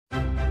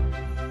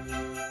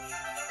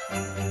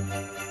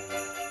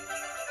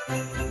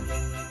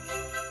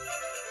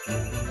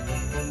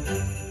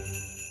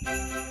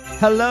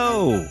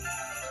Hello.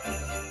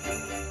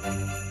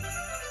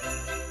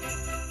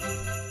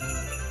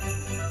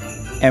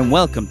 And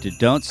welcome to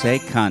Don't Say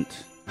Cunt,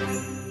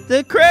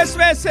 the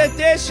Christmas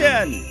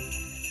edition.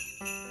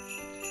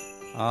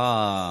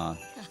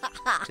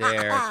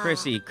 There.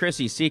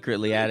 Chrissy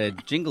secretly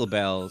added jingle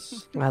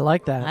bells. I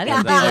like that. I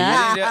didn't do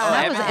that.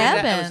 That was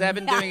Evan. Was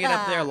Evan doing it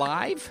up there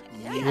live?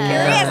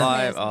 Christmas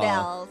Live.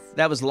 bells.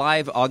 That was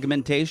live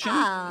augmentation?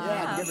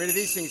 Yeah, get rid of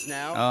these things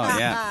now. Oh,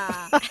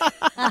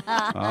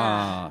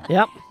 yeah.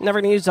 Yep.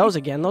 Never gonna use those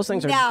again. Those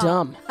things are No.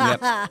 dumb.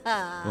 Yep.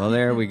 Well,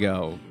 there we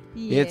go.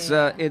 Yeah.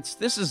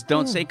 This is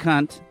Don't Say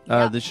Cunt,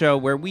 the show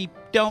where we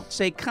don't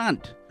say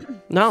cunt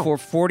No. for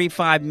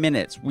 45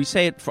 minutes. We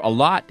say it for a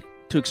lot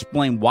to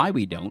explain why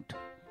we don't,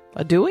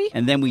 Do we?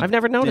 and then I've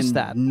never noticed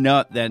that.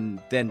 No, then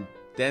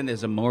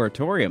there's a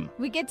moratorium.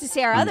 We get to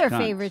say our On other cunt.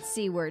 favorite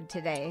C word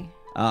today.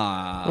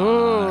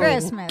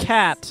 Christmas.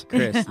 Christmas.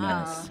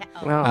 Christmas.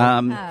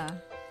 Oh.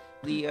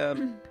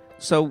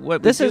 So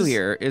what This we do is-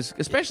 here is,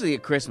 especially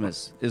at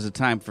Christmas, is a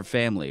time for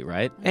family,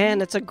 right?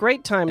 And it's a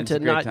great time It's to a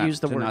great not time use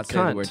the to word not say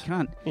cunt. the word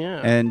cunt.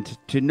 Yeah. And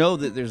to know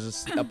that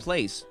there's a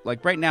place,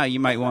 like right now, you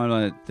might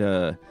want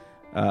to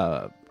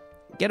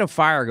get a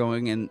fire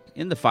going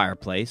in the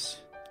fireplace.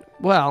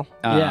 Well,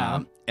 yeah.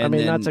 I and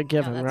mean, then- that's a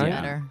given, Yeah, that's right?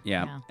 better.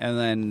 Yeah. And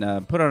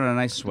then put on a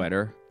nice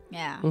sweater,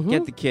 Yeah. Mhm.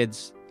 get the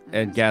kids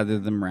and gather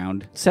them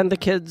round, Send the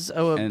kids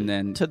and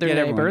then to their get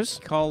everyone. neighbors.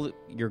 Call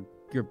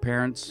your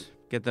parents,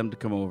 get them to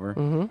come over,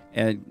 Mhm.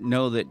 and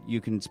know that you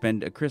can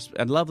spend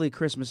a lovely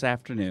Christmas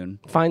afternoon,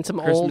 Find some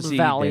old Christmas Eve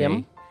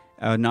Valium.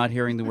 day, not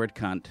hearing the word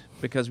cunt,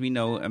 because we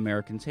know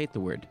Americans hate the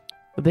word.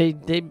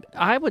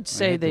 I would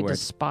say hate the they word.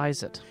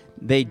 despise it.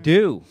 They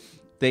do.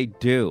 They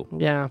do.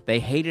 Yeah. They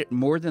hate it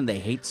more than they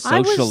hate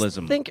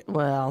socialism.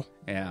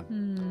 Yeah.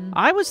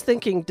 I was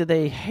thinking, do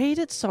they hate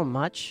it so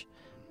much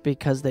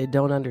because they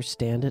don't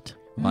understand it?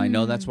 Well, I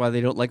know that's why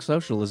they don't like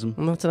socialism.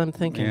 And that's what I'm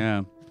thinking.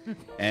 Yeah.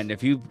 And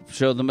if you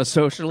show them a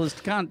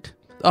socialist cunt,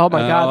 Oh my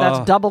God, Oh.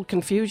 that's double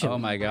confusion. oh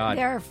my God.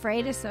 They're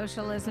afraid of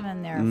socialism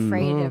and they're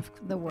afraid of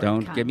the word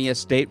Don't cunt. give me a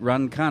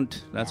state-run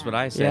cunt. That's what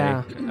I say,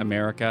 Yeah.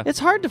 America. It's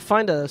hard to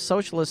find a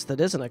socialist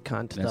that isn't a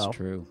cunt, That's though.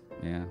 true.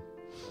 Yeah.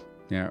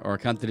 Yeah, or a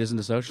cunt that isn't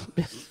a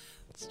socialist.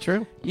 It's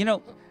true. You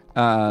know,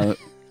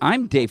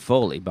 I'm Dave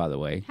Foley, by the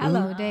way.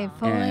 Hello, Dave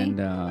Foley. And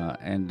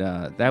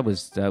that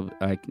was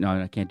I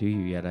can't do you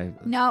yet.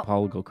 No.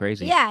 Paul will go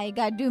crazy. Yeah, you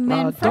got to do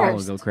men Paul will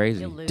first. go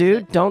crazy. You'll lose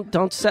Dude, it.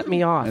 don't set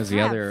me off. As the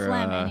Yeah, other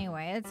phlegm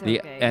anyway. It's the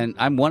okay. and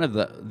I'm one of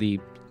the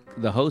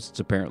hosts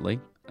apparently,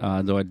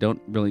 though I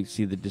don't really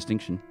see the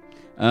distinction.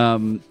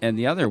 And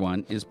the other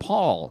one is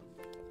Paul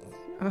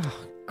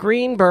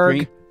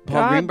Greenberg. Paul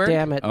God Greenberg.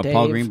 damn it, oh, Dave.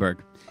 Paul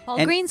Greenberg. Paul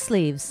And-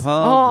 Greensleeves.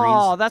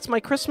 Oh, that's my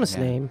Christmas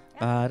name.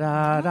 That's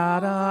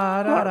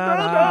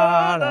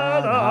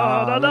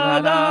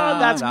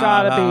That's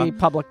gotta be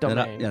public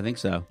domain. Yeah, I think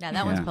so. Yeah,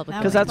 that one's public.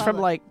 Because that's from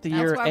like the That's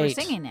year why 8. we're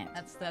singing it.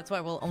 That's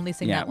why we'll only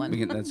sing Yeah, that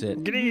one. that's it.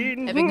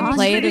 Evan can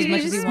play it as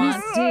much as he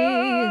wants.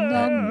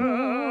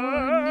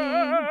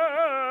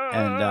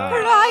 And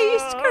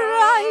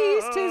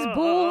Christ is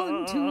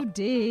born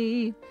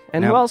today.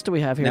 And Now- who else do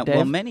we have here, now, Dave?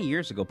 well, many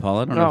years ago, Paul.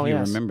 I don't know Oh, if you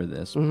yes. remember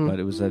this, Mhm. but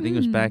it was. I think it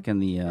was back in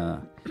the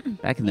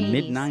 80s.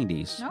 mid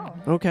 '90s. Oh.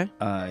 Okay.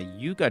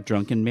 You got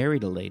drunk and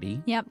married a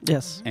lady, Yep.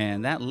 Yes.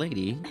 and that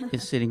lady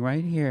is sitting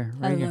right here.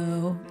 Right here.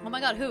 Hello. Oh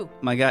my God, who?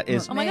 My God,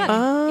 is Oh my God.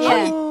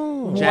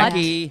 Oh.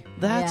 Jackie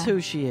That's Yeah.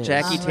 who she is.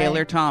 Jackie Right.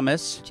 Taylor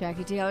Thomas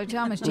Jackie Taylor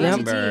Thomas. Yep. JTT.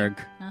 Hamburg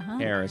Uh-huh.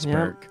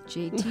 Harrisburg.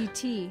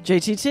 JTT.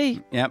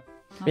 JTT. Yep,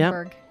 Yep.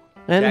 Hamburg.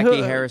 And Jackie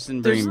who,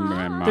 Harrison there's-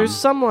 Bremer. There's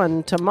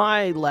someone to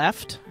my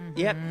left.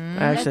 Yep.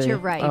 Actually, That's your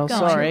right. Oh, That's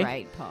sorry. your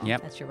right, Paul.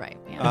 Yep. That's your right.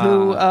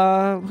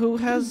 Yeah. Who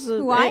has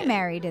Who I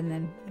married and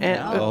then.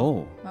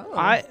 Oh.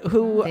 I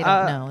who They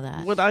don't know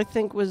that. what I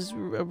think was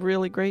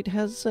really great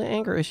has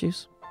anger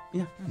issues.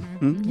 Yeah.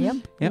 Mhm. Yep.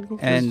 Yep. Because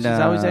And she's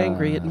always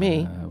angry at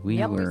me. We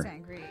Yep. were, He's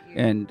angry at you.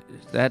 and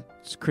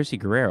that's Chrissy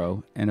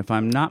Guerrero. And if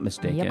I'm not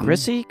mistaken,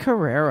 Chrissy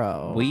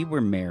Carrero. we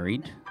were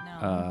married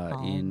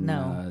Paul, in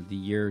no. The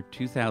year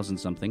 2000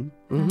 something.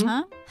 Mhm.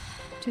 Huh?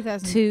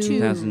 2002.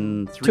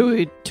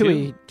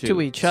 2003.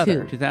 To each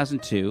other.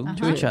 2002. Uh-huh.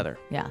 To each other.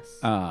 Yes.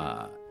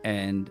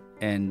 And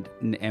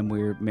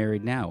we're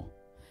married now.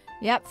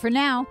 Yep, for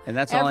now. And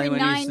that's all Every anyone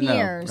needs 9 to know.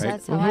 years. Right?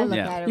 That's how I look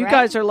Yeah. at it. You right?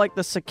 guys are like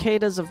the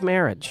cicadas of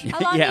marriage. How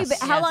long,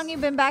 Yes. how long you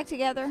been back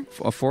together?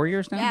 4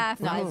 years now? Yeah.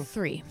 No, Oh.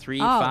 3.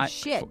 3, Oh, 5.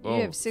 shit. Oh,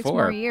 You have 6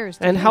 4. more years.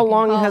 to And how fucking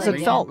long call has it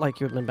again. felt like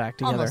you've been back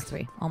together? Almost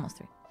 3. Almost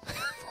 3.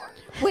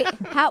 Wait,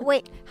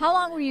 how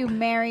long were you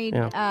married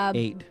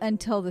 8.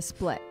 until the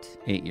split?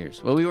 8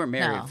 years. Well, we weren't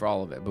married No. for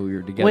all of it, but we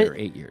were together Wait,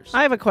 8 years.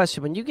 I have a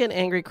question. When you get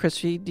angry,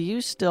 Chrissy, do you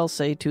still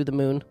say to the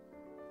moon?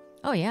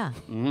 Oh, yeah.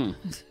 Mm.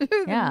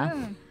 Yeah.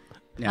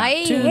 Yeah.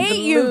 I To the hate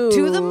you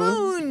to the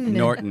moon. moon.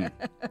 Norton.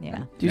 Yeah.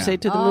 Do you Yeah. say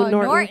to the Oh, moon,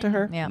 Norton, Norton. to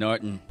her? Yeah.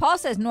 Norton. Paul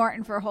says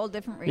Norton for a whole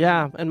different reason.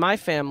 Yeah, in my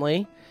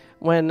family,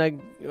 when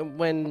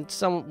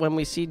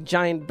we see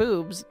giant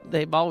boobs,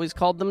 they've always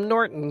called them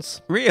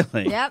Nortons.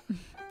 Really? Yep.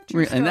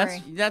 And that's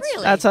Really? That's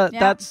Yeah.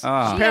 that's She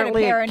had a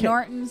apparently pair a of ca-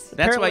 Nortons. that's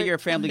why apparently your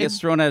family gets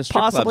thrown out of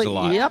strip possibly. clubs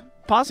a lot.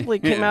 Yep, possibly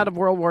came Yeah. out of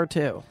World War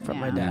II from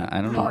my Yeah. dad. Yeah,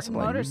 I don't know. Norton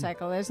Possibly.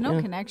 motorcycle. There's no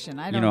Yeah. connection.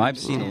 I don't. You know, I've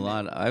seen a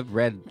understand lot. I've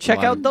read. Check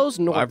a lot out of- those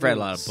I've read a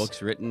lot of Nortons.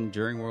 books written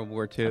during World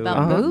War II.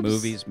 About boobs?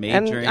 Movies made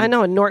And during. I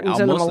know, and Norton's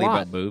in them a mostly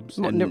lot. about boobs.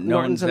 Mo- And Norton's no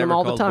one's in them ever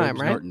all the called time,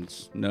 boobs right?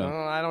 Nortons. No.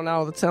 I don't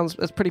know.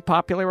 That's pretty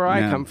popular where I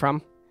Yeah. come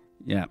from.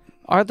 Yeah.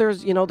 Are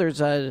there's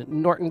there's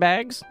Norton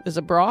bags is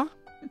a bra?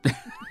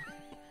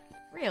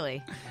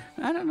 Really?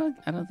 I don't know.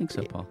 I don't think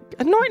so, Paul.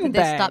 A Norton Did they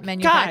bag. stop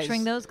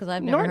manufacturing Guys, those? Because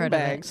I've never Norton heard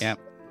bags. Yeah. of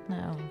it.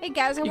 No. Hey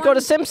guys, I You want go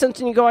to Simpsons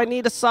and you go, I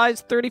need a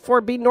size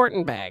 34B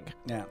Norton bag.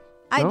 Yeah.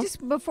 I No?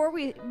 just before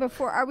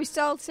are we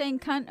still saying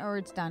cunt or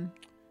it's done?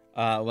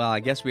 Well, I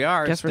guess we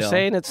are. Guess we're still.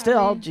 saying it still.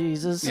 Are we?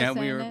 Jesus. Yeah, Saying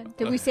we were- it?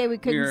 Did we say we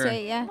couldn't we're-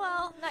 say it yet?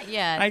 Well, not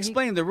yet. I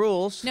explained the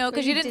rules. No,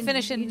 because So you you didn't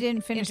didn't- finish. you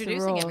didn't finish the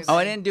introducing rules.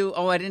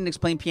 everybody. I didn't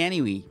explain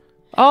piano-y.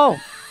 Oh,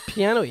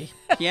 piano-y.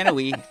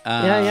 Piano-y.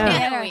 Yeah, yeah.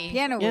 Piano-y.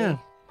 Piano. Yeah.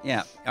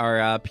 Yeah.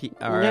 Our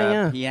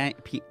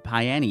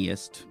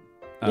pianist.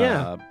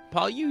 Yeah.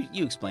 Paul, you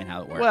explain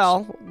how it works.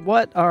 Well,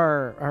 what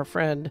our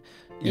friend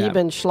Yeah.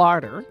 Eben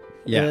Schlatter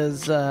Yeah.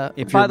 is,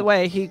 If by you're- the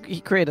way,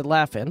 he created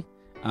Laugh-In.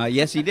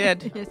 Yes, he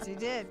did. Yes, he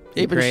did.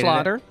 He Eben created it.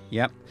 Schlatter.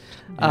 Yep.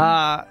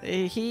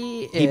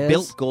 He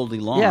Built Goldie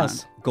Hawn.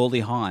 Yes. Goldie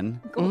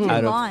Hawn. Goldie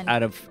out Hawn.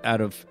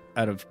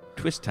 out of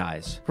twist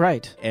ties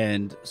Right.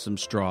 and some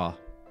straw,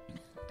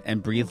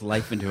 and breathed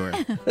life into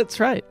her That's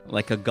right.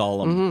 like a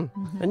golem.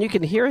 And you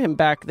can hear him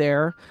back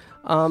there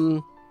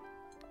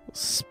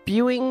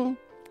spewing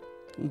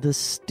the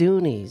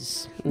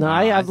Stoonies. No,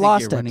 I I've think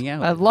lost you're it. running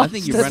out. I've I lost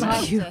think it. you're running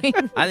out.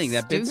 Spewing I think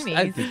that bit's.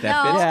 I think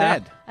that No. bit's Yeah.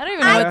 dead. I don't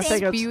even I know what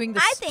think it's- spewing the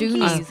I think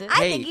Stoonies he's. is. I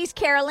Hey. think he's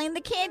caroling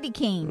the candy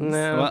canes.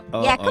 No.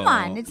 Yeah, come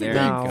on. It's a there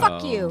thing. you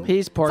Fuck go. you.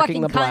 He's porking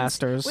Fucking the cunts.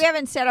 blasters. We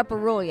haven't set up a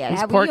rule yet.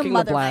 He's Have we, you porking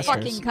the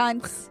blasters. motherfucking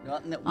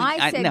cunts? No,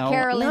 I said no.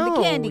 caroling No,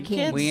 the candy you can't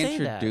canes. We say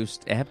that.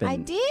 introduced Eben. I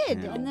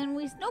did, now. and then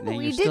we no, Now but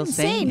we you're still didn't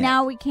say. saying it.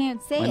 Now we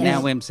can't say Well, it.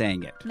 now I'm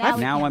saying it. Now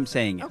we Now can. I'm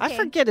saying it. Okay. I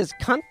forget, is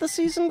cunt the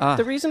season? Ah.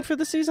 The reason for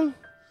the season?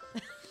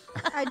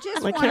 I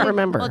just I wanted, can't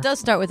remember. Well, it does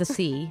start with a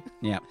C.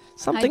 Yeah.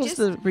 Something's just-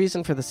 the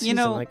reason for the season.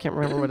 know- I can't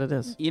remember what it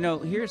is. You know,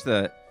 here's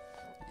the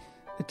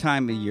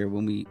time of year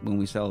when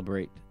we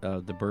celebrate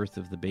the birth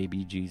of the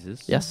baby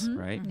Jesus. Yes.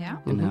 Right. Yeah.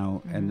 And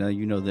now, and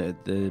you know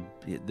that the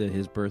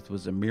his birth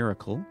was a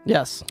miracle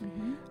Yes.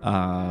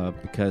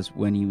 because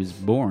when he was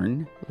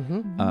born,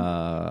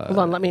 Hold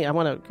on, I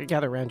want to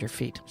gather around your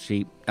feet.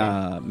 she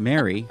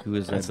Mary, who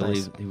is That's I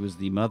believe who was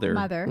the mother,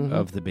 Mother.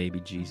 of the baby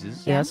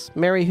Jesus, Yes.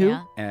 Mary who?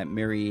 Yeah.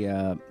 Mary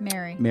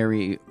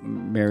Mary.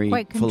 full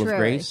Quite of contrary.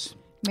 grace,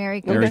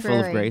 Mary. Mary full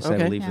of Contrary. grace, I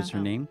Okay. believe Yeah. was her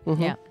name,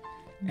 Yeah.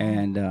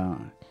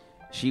 and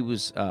she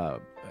was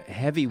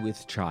heavy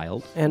with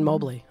child. And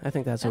Mobley. I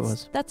think that's who it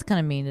was. That's kind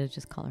of mean to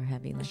just call her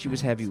heavy. Like She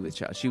was that. heavy with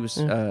child. She was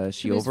Mm.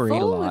 she was overate a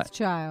full lot. with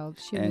child.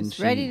 She And was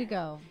she- ready to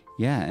go.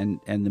 Yeah,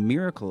 and the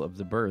miracle of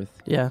the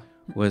birth Yeah.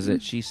 was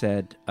that she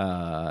said,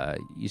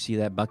 "You see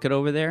that bucket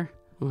over there?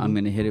 Mm-hmm. I'm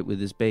going to hit it with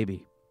this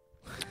baby."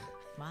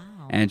 Wow.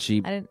 And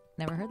she I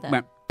never heard that.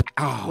 went,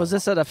 "Oh!" Was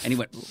this at a? and he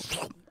went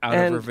out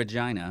and of her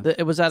vagina.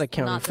 It was at a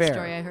county Not fair. the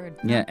story I heard.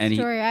 Yeah, and he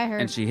Story I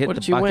heard. and she hit What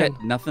the did you bucket.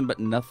 win? Nothing but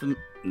Nothing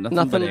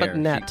but air.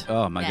 net.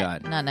 Oh my Net,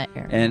 god! Not net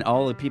air. And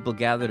all the people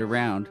gathered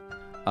around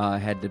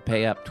had to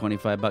pay up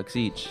 $25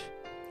 each.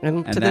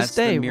 And And to that's this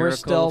the day, we're miracle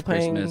still of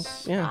paying.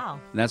 Christmas. Yeah. Wow.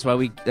 And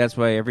that's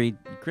why every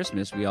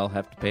Christmas we all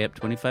have to pay up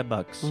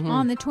 $25 Mhm.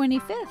 on the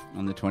 25th.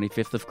 on the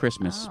 25th of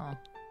Christmas. Oh.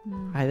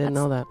 I didn't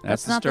know that.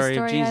 That's the not the story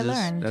of story I Jesus.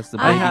 learned. That's the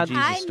I baby had-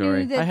 Jesus I story.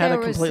 knew that I had a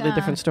there was, completely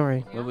different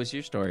story. What was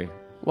your story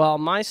Well,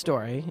 my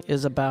story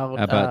is about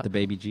about the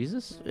baby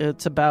Jesus?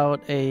 It's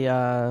about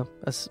the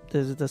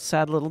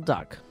sad little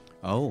duck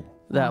Oh,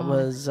 that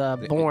was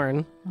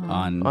born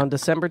on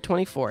December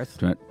 24th.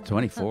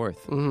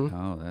 24th. Mhm.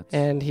 Oh, that's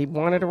And he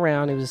wandered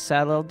around. He was a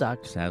sad little duck.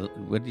 sad.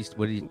 What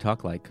did he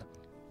talk like?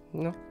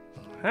 No,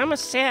 I'm a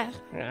sad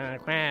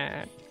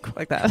quack,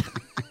 like that.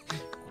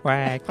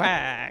 Quack,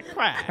 quack,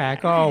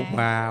 quack. Oh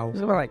wow. It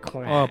was more like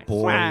quack. Oh,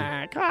 boy.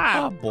 Quack, Oh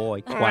quack.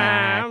 boy, Quack.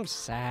 quack. I'm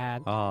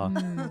sad. Oh,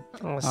 I'm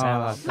a sad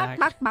little Buck, duck.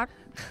 buck, buck.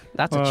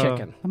 That's a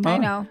chicken. I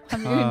know.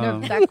 I'm doing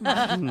the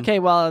duck. Okay,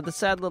 well, the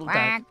sad little duck.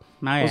 Quack.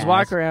 my was ass.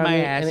 walking around My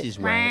and- ass and- is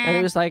wet. And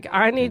he was like,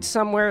 I need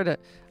somewhere to.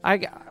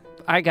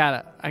 I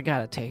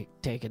gotta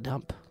take a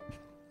dump.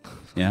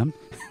 Yeah.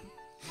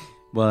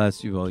 Well,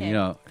 that's you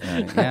know.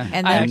 Yeah.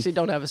 And I then- actually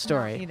don't have a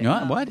story. You You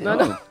know what? No,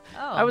 no.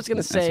 I was gonna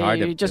That's say hard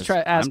to- you just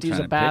that's- asked I'm to use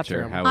a trying to picture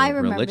bathroom. how I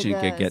remember religion the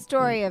could get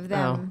story of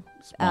them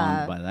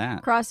spawned by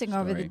that. crossing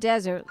over the story.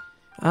 desert.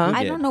 Huh?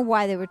 I did. don't know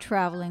why they were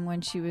traveling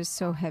when she was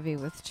so heavy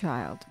with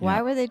child. Why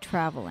Yeah. were they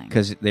traveling?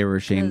 Because they were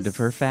ashamed of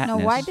her 'Cause- fatness.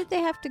 No, why did they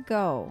have to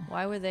go?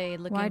 Why were they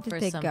looking Why did for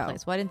they some go?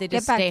 place? Why didn't they Get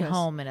just back stay to us.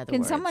 home, in other Can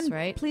words, someone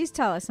right? please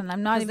tell us? And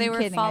I'm not Because even they were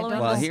kidding. following I,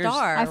 Well, the don't, here's-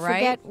 star, I right?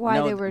 forget why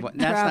no, they were that's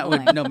not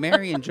traveling. what. No,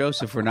 Mary and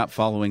Joseph were not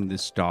following the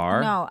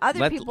star. No, other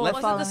Let- people let- were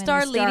Wasn't following the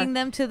star leading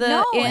them to the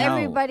No, inn?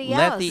 everybody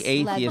Let else the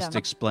led atheist them.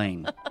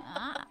 explain.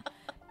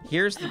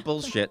 Here's the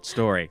bullshit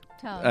story.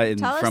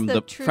 Tell from us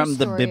the true from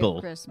the story of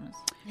Bible. Christmas.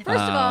 First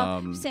of all,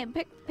 Um,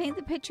 paint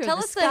the picture. Tell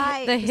the us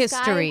sky, the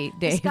history, sky,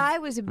 Dave. The sky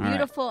was a All right.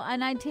 beautiful,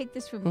 and I take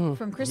this from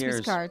Christmas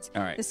Here's- cards.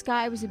 all right. The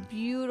sky was a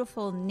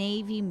beautiful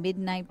navy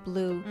midnight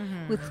blue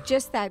Mm-hmm. with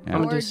just that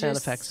I'm gonna do sound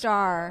gorgeous effects.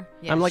 star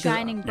I'm like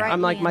shining brightly.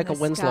 I'm like in Michael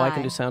the Winslow. I can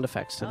sky. do sound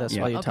effects to this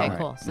Yeah. while you Okay, tell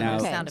cool. me. So Now- no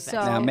Okay, sound effects.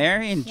 so- Now,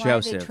 Mary and why they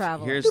Joseph.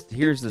 travel.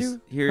 Here's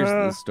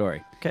the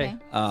story. Okay.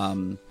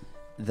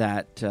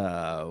 That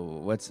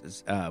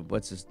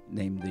what's his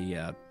name?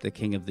 The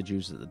king of the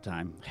Jews at the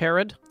time,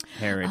 Herod.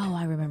 Herod. Oh,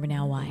 I remember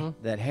now why.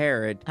 That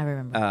Herod I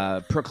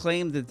remember.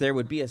 proclaimed that there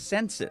would be a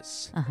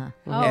census, Uh-huh.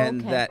 Oh,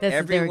 and okay. that They were gonna,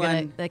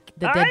 everyone the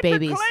dead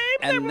babies.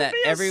 and that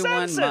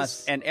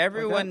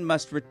everyone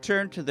must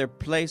return to their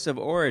place of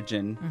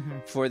origin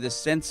for the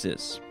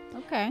census.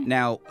 Okay,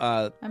 Now,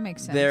 that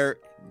makes sense.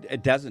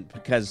 it doesn't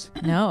because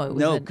No, it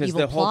was an because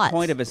evil the whole plot.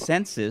 point of a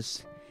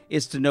census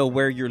is to know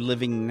where you're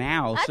living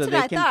now, That's so what they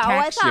I can thought.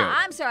 tax you.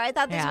 I'm sorry. I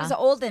thought this Yeah. was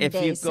olden If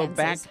you days. go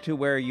back census.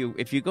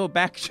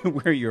 to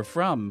where you're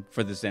from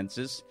for the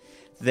census,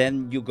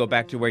 then you go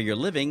back to where you're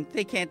living.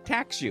 They can't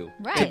tax you.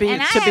 Right, To be-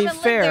 and I to be haven't lived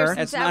fair- there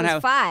That's since I not was how.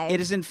 5. It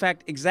is in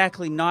fact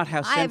exactly not how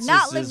I have censuses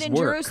not lived in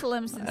work.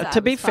 Jerusalem since I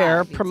To be was fair,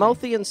 5, you'd say.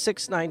 Promethean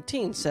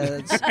 6:19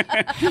 says,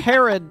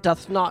 "Herod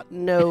doth not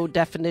know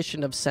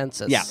definition of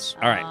census." Yes.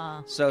 All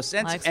right. So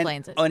census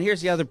explains it. Oh, and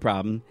here's the other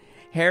problem: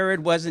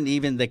 Herod wasn't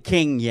even the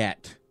king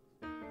yet.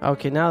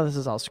 Okay, now this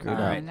is all screwed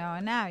All up. right. No,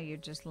 now you're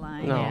just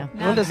lying. No. Yeah.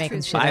 Now When the does- making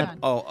truth's shit gone.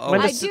 up.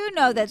 When I does- do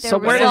know that there so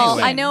were where does- Well,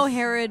 Anyway. I know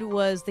Herod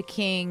was the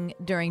king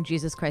during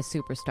Jesus Christ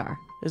Superstar.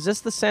 Is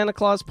this the Santa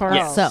Claus part?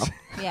 Yes. So,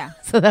 Yeah.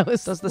 so that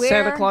was Does the Where-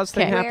 Santa Claus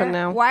thing Okay. happen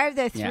now? Why are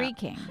there Yeah. 3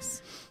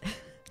 kings?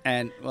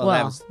 And well,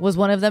 well, that was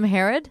one of them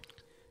Herod?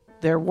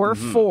 There were was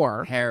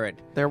 4. Herod.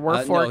 There were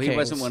 4 No, he kings.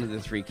 wasn't one of the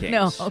 3 kings.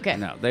 No, okay.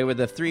 No, they were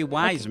the 3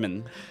 wise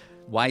men.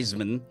 Wise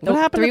men. What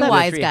happened 3 to that?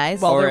 wise Three-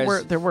 guys. Well,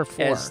 Or there were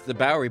 4. As the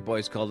Bowery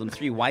boys called them,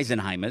 3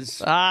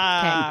 Weisenheimers.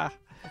 Ah.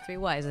 3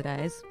 wise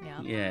guys.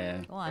 Yeah. Yeah.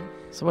 Go on.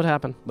 So what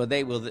happened? But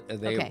they will.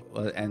 Okay.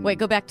 And Wait,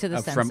 go back to the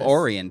census. from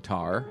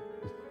Orientar.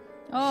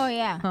 Oh,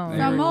 yeah. Oh, From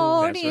That's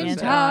what it Orient.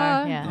 said.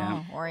 Yeah.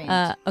 Oh,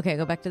 Orient. Okay,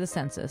 go back to the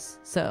census.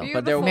 So,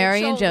 But there- Mary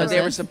and Beautiful But they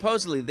were Joseph.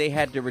 supposedly they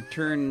had to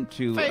return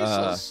to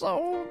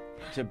so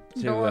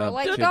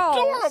like to,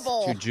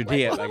 dolls. to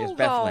Judea, Like I guess little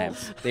Bethlehem.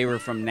 dolls. They were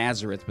from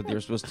Nazareth, but they were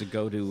supposed to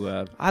go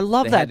to. I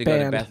love they that had to go to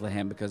band.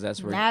 Bethlehem because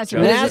that's where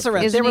Nazareth. Joseph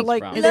Nazareth. was They were Isn't he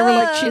like from. they were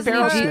like cheap Isn't he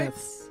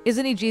Aerosmith.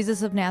 Isn't he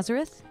Jesus of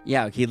Nazareth?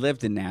 Yeah, he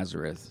lived in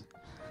Nazareth.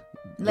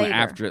 Later.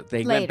 After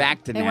they Later. went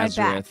back to They went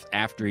back. Nazareth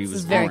after he This was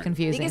is very born.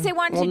 confusing. Because they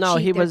wanted Well, to no,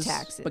 cheat he their was-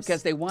 taxes.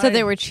 Because they wanted. So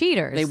they were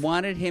cheaters. They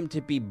wanted him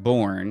to be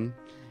born.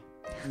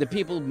 The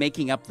people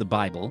making up the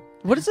Bible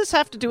What does this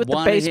have to do with the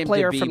wanted bass him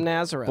player to be from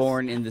Nazareth?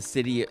 born in the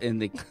city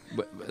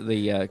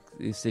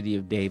the city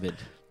of David.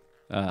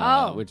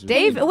 Oh, which is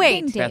David. Wait,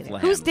 King David.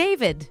 Bethlehem. who's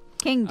David?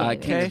 King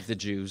David. King Okay. of the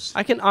Jews.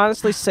 I can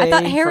honestly say I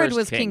thought Herod first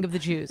was king. king of the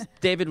Jews.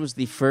 David was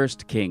the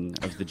first king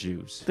of the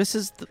Jews. this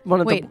is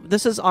one of Wait.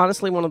 this is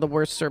honestly one of the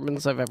worst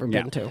sermons I've ever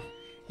Yeah. been to.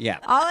 Yeah.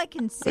 All I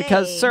can say.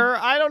 Because, sir,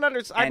 I don't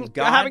understand. I'm And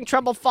God- having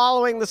trouble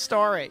following the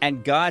story.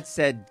 And God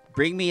said,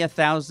 "Bring me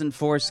 1,000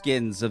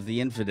 foreskins of the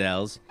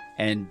infidels."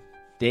 And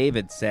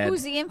David said,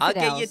 Who's the "I'll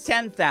get you infidels?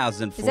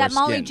 10,000 foreskins." Is that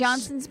Molly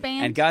Johnson's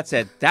band? And God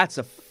said, "That's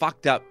a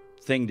fucked up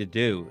thing to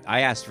do.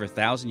 I asked for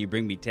 1,000, you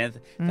bring me 10.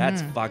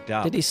 That's fucked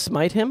up." Did he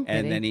smite him?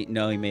 And Did then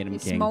he made him he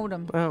king. smote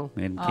him. Oh.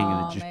 Made him king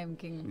of Oh, the Jews. made him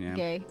king. Yeah.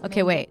 Gay.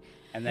 Okay, wait.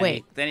 And then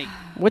Wait. he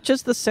Which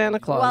is the Santa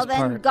Claus Well, then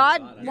part?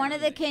 God, one of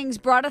the kings,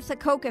 brought the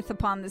coketh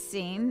upon the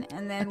scene,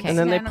 and then Okay. And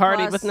then they Santa partied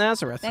Claus- with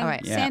Nazareth. Then All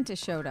right. Yeah. Santa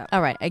showed up.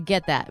 All right, I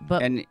get that.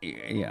 But and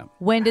yeah.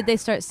 when did they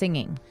start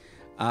singing?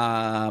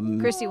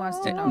 Christy wants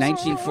to know.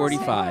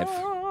 1945.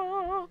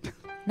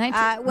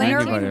 19. When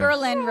 1945. Irving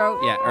Berlin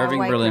wrote. Yeah, Irving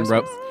White Berlin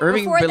Christmas. wrote.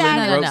 Irving Before Berlin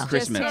that, No, wrote no, no.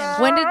 Christmas. Just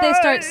him. When did they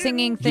start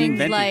singing He things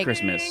invented like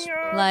Christmas.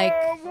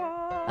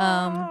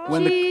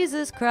 When the-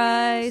 Jesus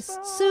Christ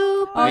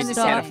Oh, Superstar? in the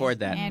Can't 70s. afford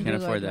that. Andrew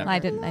Can't afford Lloyd that. I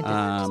didn't. Just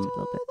a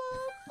little bit.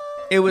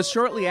 It was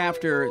shortly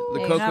after the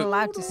You're not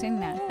allowed to sing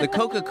that. the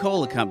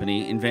Coca-Cola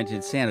company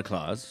invented Santa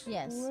Claus,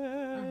 Yes.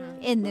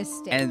 In this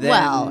state. and then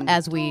Well,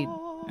 as we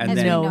and as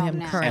then, we know know him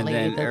now. currently,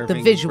 and then the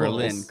Irving visuals.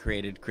 Berlin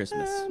created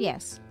Christmas.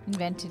 Yes.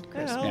 Invented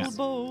Christmas. Yeah. And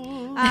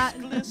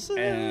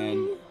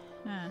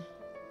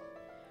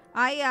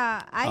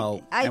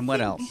I and what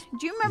think- else?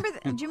 Do you remember?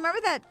 Do you remember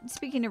that?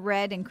 Speaking of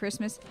red and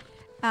Christmas,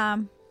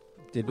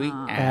 did we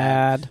add?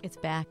 Bad. It's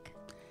back,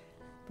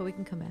 but we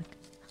can come back.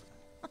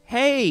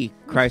 Hey,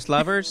 Christ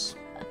lovers!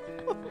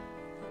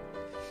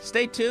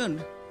 Stay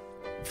tuned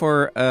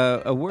for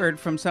a word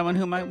from someone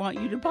who might want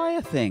you to buy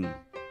a thing.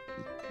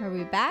 are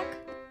we back?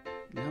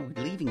 No,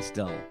 we're leaving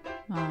still.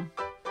 Oh.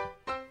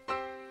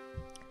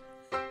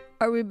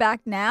 Are we back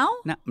now?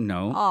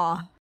 No.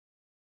 Aw.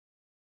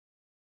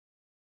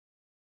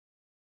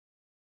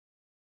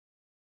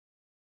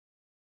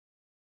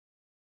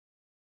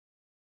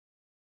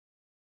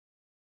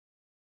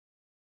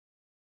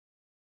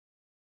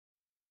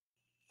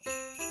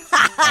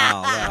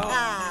 Oh,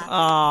 well.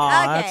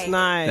 that's Okay.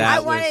 nice. That I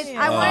was-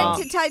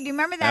 wanted to tell you. Do you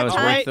remember that That was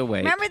time? worth the wait.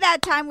 Remember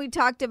that time we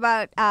talked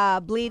about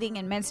bleeding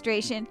and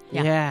menstruation?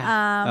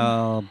 Yeah.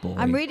 Oh boy.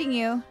 I'm reading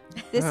you.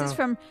 This is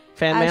from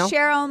Fan mail?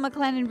 Cheryl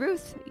McLennan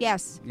Ruth.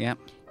 Yes. Yep.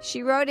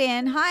 She wrote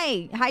in,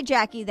 Hi,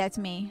 Jackie, that's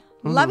me.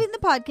 Loving the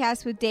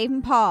podcast with Dave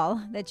and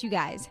Paul, that's you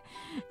guys.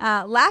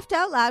 Laughed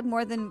out loud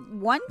more than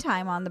one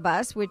time on the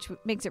bus, which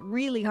makes it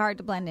really hard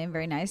to blend in.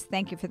 Very nice.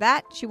 Thank you for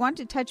that. She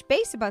wanted to touch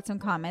base about some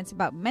comments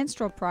about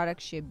menstrual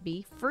products should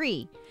be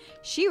free.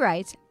 She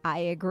writes, I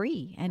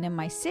agree. And in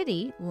my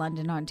city,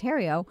 London,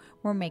 Ontario,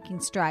 we're making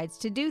strides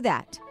to do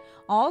that.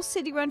 All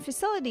city-run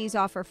facilities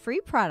offer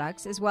free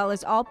products as well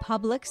as all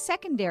public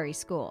secondary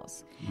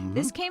schools.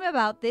 This came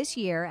about this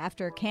year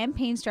after a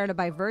campaign started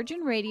by Virgin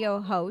Radio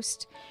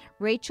host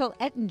Rachel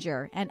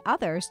Ettinger and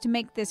others to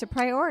make this a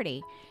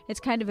priority.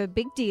 It's kind of a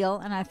big deal,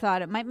 and I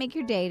thought it might make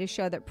your day to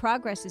show that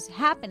progress is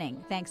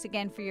happening. Thanks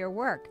again for your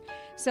work.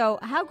 So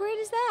how great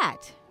is that?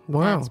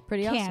 Wow. That's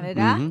pretty awesome.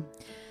 Canada.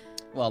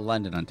 Well,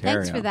 London, Ontario.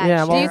 Thanks for that,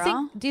 Yeah, well-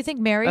 Cheryl. Do you think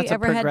Mary That's a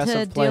ever had to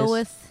progressive deal place.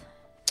 with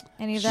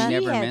any of She that?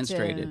 never had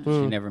menstruated.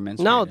 to- She never menstruated.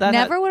 No, that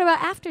Never? What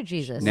about after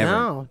Jesus? Never.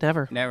 No,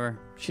 never. Never.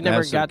 She never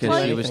That's got to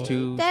because do she was anything.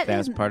 too. That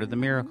That's isn't- part of the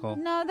miracle.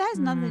 No, that has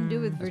nothing to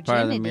do with virginity. That's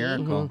part of the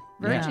miracle.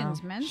 Yeah.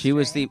 Virgins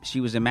menstruate. She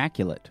was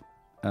immaculate.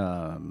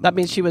 That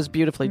means she was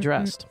beautifully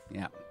dressed.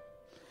 Yeah.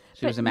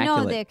 She But was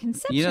immaculate. No, the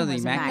conception You know the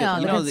was immaculate- No,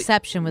 immaculate. You the know,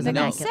 conception was the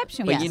immaculate.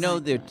 conception But was you know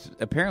immaculate.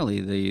 that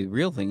apparently the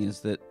real thing is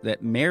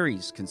that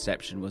Mary's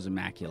conception was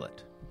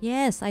immaculate.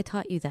 Yes, I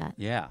taught you that.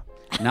 Yeah.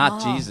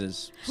 Not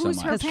Jesus so Who's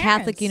much. her Because parents?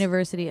 Catholic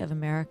University of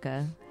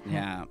America,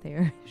 Yeah.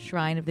 their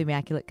Shrine of the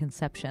Immaculate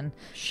Conception.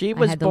 She I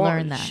was had to born.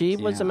 learn that. She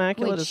was Yeah.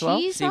 immaculate Wait, as well.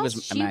 she's She was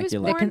also-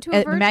 immaculate. born to a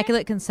virgin?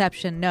 Immaculate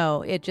Conception,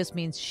 no, it just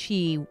means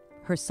she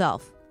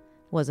herself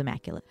was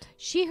immaculate.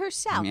 She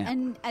herself. Yeah.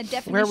 And a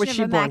definition Where was of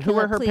she born? Who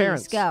were immaculate, her please,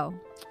 parents? Go.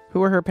 Who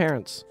were her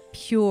parents?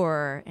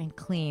 Pure and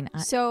clean.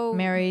 So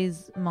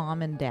Mary's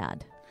mom and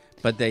dad.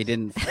 But they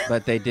didn't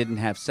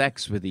have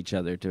sex with each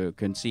other to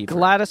conceive her.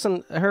 Gladys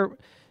and her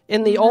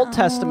in the Old You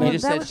Testament.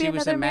 just that said would be she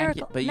was another immaculate,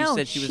 miracle. but you No,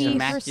 said she was she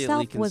immaculately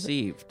herself was-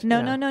 conceived. No,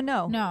 Yeah.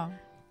 no. no.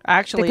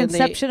 Actually, The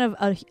conception of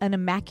an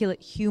immaculate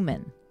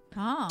human.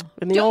 Oh.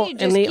 in the Don't old you in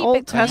just the keep Old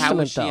it But how Testament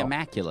was she though,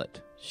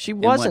 immaculate? she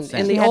what wasn't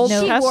sense? in the She had Old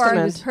no- She wore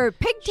Testament. her She had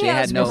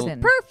pigtails no- was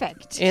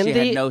perfect. In She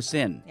the had no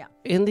sin.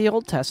 in the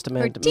Old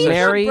Testament, teeth were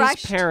Mary's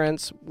brushed.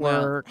 parents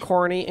were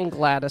Corny and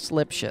Gladys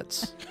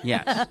Lipschitz.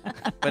 Yes.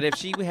 But if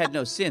she had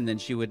no sin, then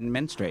she wouldn't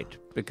menstruate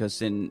because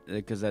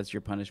that's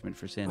your punishment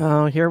for sin.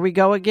 Oh, here we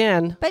go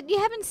again. But you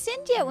haven't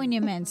sinned yet when you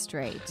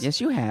menstruate.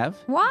 Yes, you have.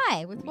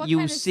 Why? With what You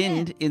kind of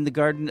sinned sin? in the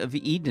Garden of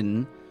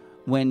Eden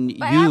when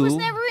But you. I was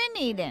never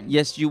in Eden.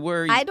 Yes, you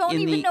were. I don't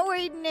in even the, know where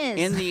Eden is.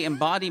 In the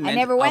embodiment I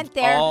never went of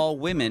there. all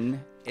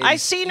women. I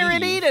is seen her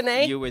in Eve. Eden,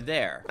 eh? You were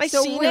there. I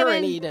So seen women, her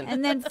in Eden.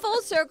 And then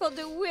full circle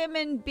to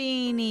women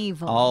being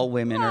evil. All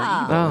women are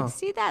Ah, evil. Oh.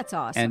 See, that's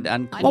awesome. And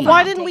unclean. Well, I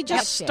why would didn't we take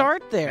just that shit.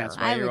 start there? That's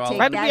I why would you're all take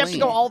Why did we that have to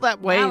shit. go all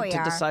that way Now we to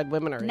are. decide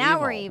women are Now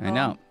evil? we're evil. I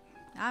know.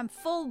 I'm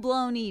full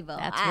blown evil.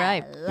 That's I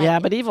right. love Yeah,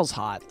 it. but evil's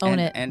hot. Own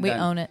And- it. and, We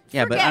um, own it.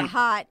 Yeah, Forget but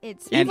hot.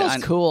 It's and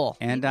Evil's cool.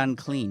 and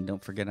unclean.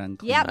 Don't forget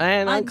unclean. Yep.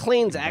 And Un-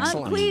 unclean's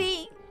excellent.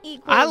 unclean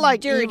equals I like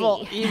dirty.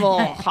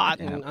 evil, hot,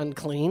 and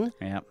unclean.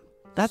 Yeah.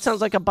 That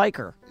sounds like a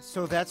biker.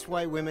 So that's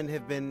why women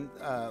have been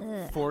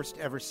forced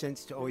ever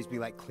since to always be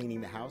like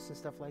cleaning the house and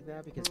stuff like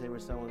that because they were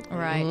so unclean.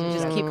 Right, just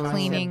Is that keep the concept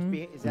cleaning.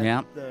 Is that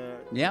Yeah. the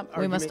Yep. argument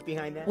We must-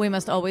 behind that? We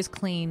must always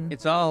clean.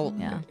 It's all.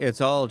 Yeah.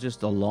 It's all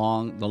just the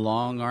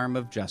long arm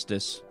of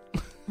justice,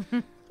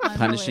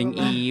 punishing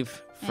Unbelievable.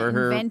 Eve for And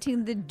her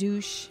inventing the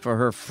douche.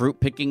 fruit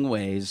picking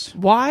ways.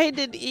 Why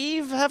did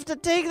Eve have to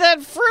take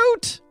that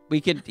fruit? We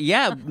could,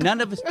 yeah.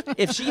 None of us.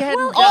 If she hadn't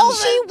done All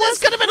that- this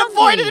could have been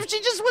avoided if she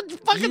just would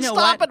fucking You know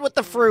stop what? it with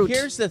the fruit.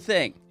 Here's the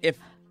thing: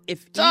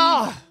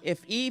 Ah.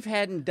 if Eve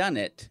hadn't done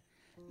it,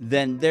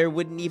 then there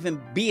wouldn't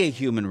even be a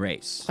human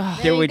race. Ah.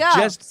 There you would go.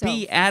 just So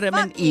be Adam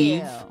and fuck Eve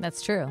you.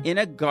 That's true. in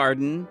a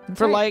garden,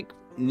 for like,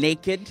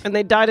 naked. and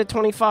they died at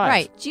 25.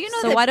 Right. Do you know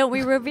so that- why don't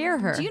we revere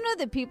her? Do you know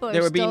that people are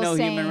There would be still no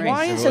saying human race.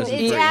 Why if it isn't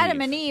wasn't it's for Adam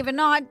Eve. and Eve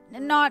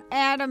and not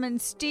Adam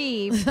and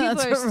Steve? People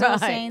That's are still right.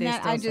 saying They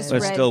that. still I say just that.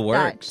 It read still that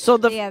works. So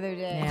the the other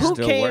day. Yeah. who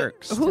Still came?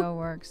 works. Who? Still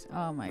works.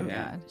 Oh my Yeah.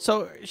 god.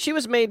 So she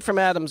was made from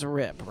Adam's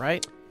rib,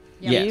 right?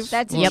 Yes.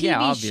 That's a Well, TV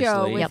yeah, show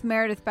obviously. with Yep.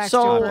 Meredith Baxter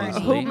So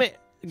Obviously. who made?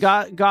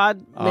 God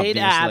made Obviously.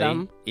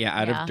 Adam. Yeah,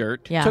 out Yeah. of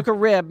dirt. Yeah. Took a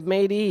rib,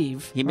 made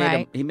Eve. He made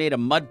Right. he made a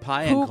mud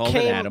pie Who and called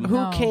came- it Adam.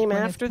 who came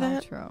after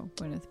that?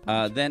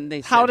 Then they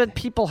How said did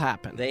people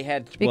happen? they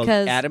had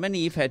Because Adam and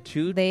Eve had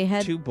two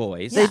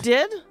boys. They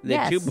did? They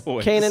had two Yes.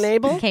 boys. Cain and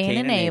Abel? Cain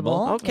and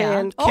Abel. Okay, Yeah.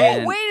 and Oh,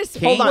 Cain, wait a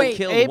second. Cain hold on.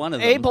 killed one of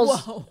them.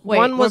 Abel's Wait,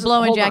 one was we're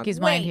blowing hold on. Jackie's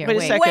mind here. Wait a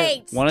Wait. second.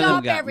 Wait, One of them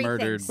stop got everything.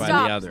 murdered by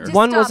Stop. the other. Just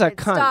One stop was a it.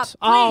 cunt. Stop, please.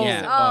 Oh.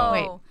 Yeah. Oh.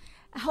 Wait.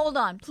 Hold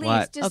on, please.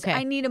 What? Just Okay.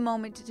 I need a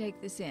moment to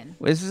take this in.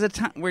 This is a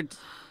time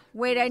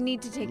Wait, I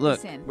need to take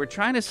look. this in. We're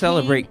trying to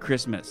celebrate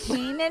Christmas.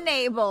 Cain and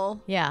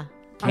Abel Yeah.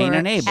 Cain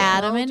and Abel.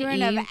 Adam and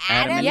Children Eve. of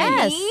Adam and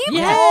Yes. Eve?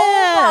 Yes.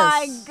 Oh,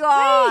 my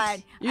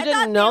God. You I didn't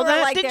thought know they were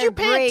that? like Did their you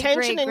pay great,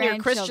 attention great in your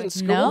Christian grandchildren.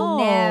 school?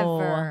 No.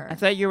 Never. I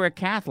thought you were a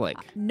Catholic.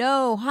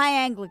 No, high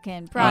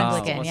Anglican.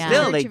 Anglican, well, yeah.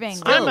 Still, Church they, of England.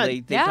 still, I'm a-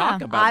 they yeah.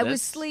 talk about I this.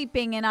 was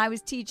sleeping and I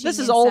was teaching. This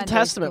is in Old Sunday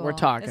Testament we're school.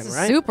 talking, This is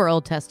right? super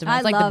Old Testament. I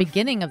It's like the love-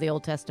 beginning of the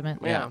Old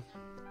Testament. Yeah.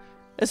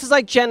 This is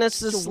like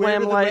Genesis, So where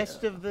do the Lamb,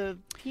 rest of the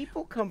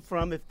people come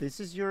from if this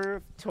is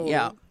your Torah?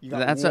 Yeah, You got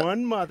that's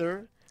one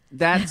mother.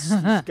 That's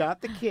She's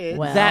got the kids.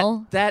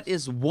 Well, that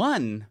is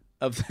one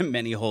of the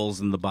many holes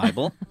in the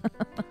Bible.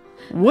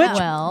 Which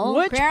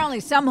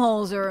Apparently, some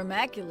holes are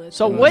immaculate.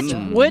 so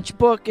which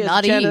book is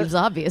not Genesis? Eve's,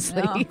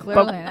 obviously. No, But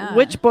clearly not.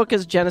 which book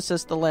is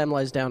Genesis? The Lamb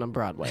Lies Down on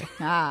Broadway.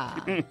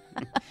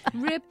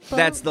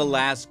 That's the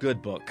last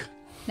good book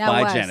That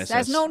by was. Genesis.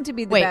 That's known to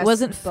be the Wait, best.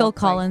 wasn't Phil book by-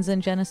 Collins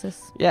in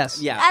Genesis?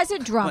 Yes. Yeah, as a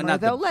drummer,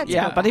 not though? the- Let's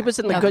Yeah, go but he back. was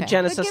in the Okay. good But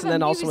Genesis But and give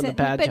then him- also he in was the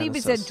bad But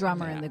Genesis. he was a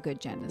drummer in the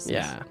good Genesis.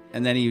 Yeah.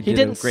 and then he He did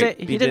didn't a great. say, he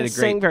he did didn't a great.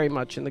 sing very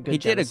much in the good He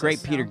did a Genesis.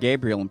 great Peter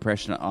Gabriel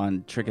impression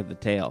on "Trick of the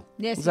Tail."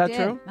 Yes, Is he that did.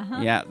 true? Uh-huh.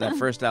 Yeah, that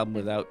first album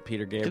without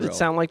Peter Did Gabriel. it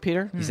sound like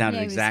Peter? He sounded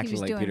Yeah, he was exactly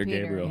doing like Peter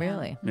Peter, Gabriel. yeah.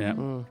 Really? Yeah,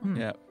 Mm.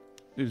 yeah.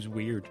 It was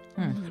weird.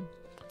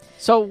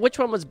 So which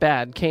one was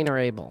bad, Cain or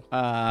Abel?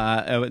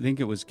 I think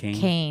it was Cain.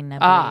 Cain.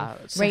 I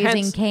believe. So Raising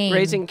hence, Cain.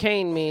 Raising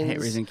Cain means Hey,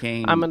 raising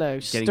Cain. I'm gonna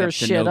getting stir up to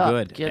shit no up.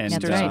 good. Get And,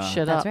 stir That's some shit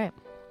right. That's up. right.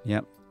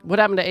 Yep. What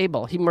happened to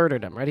Abel? He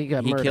murdered him, right? He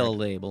got He murdered.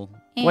 killed Abel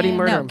What did he And-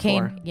 murder No, him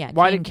Cain. for? Yeah,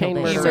 Why Cain did Cain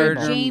killed murder Abel. Murdered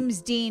Abel? him.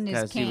 James Dean is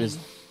because Cain. he was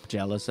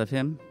jealous of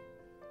him.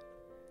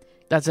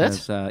 That's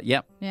it? 'Cause,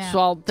 yep. Yeah.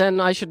 So then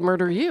I should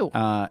murder you.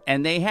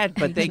 And they had,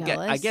 but they got,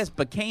 I Jealous? guess,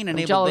 but Cain and I'm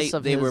Abel, jealous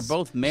of they were his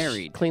both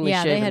married. Cleanly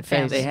Yeah, they shaven had face.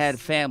 families. They had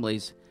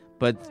families,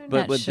 but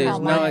not there's sure no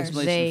where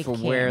explanation they for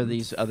where came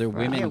these other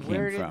women Yeah, came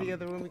where did from. the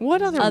other women What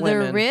come other from? Other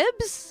women?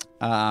 ribs?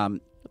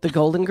 The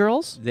Golden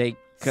Girls?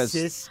 Because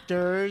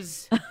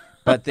Sisters.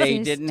 but they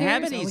didn't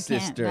have Sisters? any Oh, we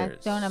can't.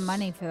 sisters. Don't have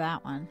money for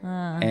that one.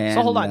 And,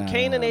 So hold on.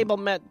 Cain and Abel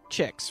met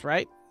chicks,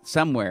 right?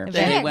 somewhere. Chicks.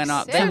 They went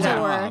off. They went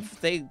Somewhere. off.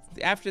 They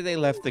after they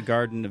left the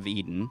Garden of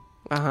Eden,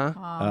 Uh-huh.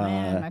 Oh,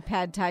 man. My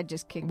pad thai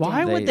just kicked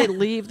Why in. would they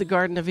leave the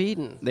Garden of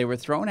Eden? they were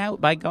thrown out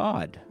by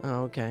God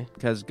Oh, okay.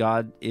 because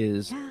God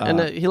is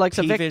And he likes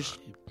peevish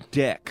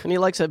dick. And he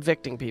likes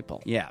evicting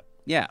people. Yeah,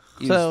 yeah.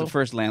 He So- was the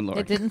first landlord.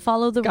 It didn't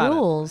follow the Got it.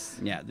 rules.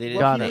 Yeah, they didn't.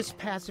 Well, Got he it. was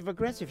passive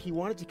aggressive. He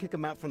wanted to kick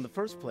him out from the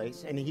first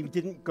place, and he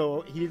didn't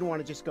go. He didn't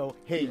want to just go,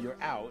 "Hey, you're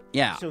out."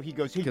 Yeah. So he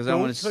goes, "Hey, 'Cause I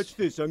don't wanna touch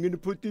this. I'm going to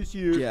put this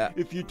here. Yeah.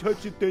 If you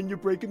touch it, then you're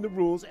breaking the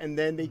rules." And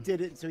then they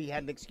did it, so he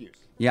had an excuse.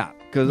 Yeah,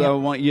 because I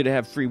want you to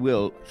have free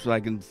will so I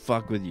can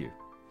fuck with you.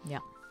 Yeah.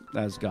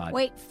 That's God.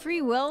 Wait,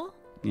 free will?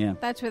 Yeah.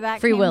 That's where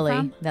that Free came Willy.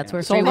 from? That's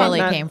where So Free hold on, Willy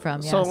that- came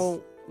from, yes.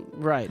 So,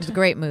 right. It's a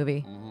great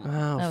movie. Oh,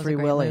 That was a Free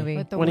great Willy. movie.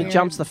 With the When he weird-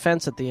 jumps the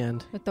fence at the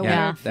end. With the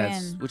Yeah, weird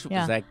that's fin. which Yeah.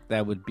 was that.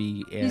 That would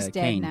be He's dead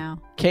Cain. now.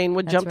 Cain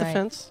would That's jump the right.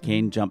 fence?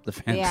 Cain jumped the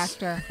fence.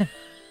 The actor.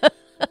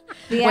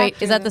 Wait,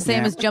 is that the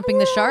same Yeah. as jumping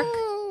the shark?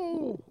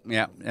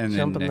 Yeah, and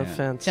Jumping then, the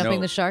fence. Jumping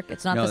No. the shark?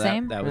 It's not no, the that,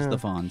 same? That was Yeah. the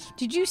Fonz.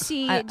 Did you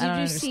see? I did don't you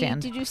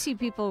understand. see? Did you see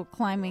people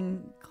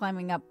climbing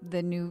up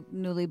the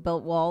newly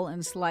built wall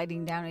and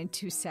sliding down in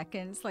 2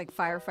 seconds, like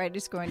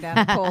firefighters going down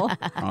a pole?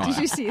 Did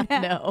you see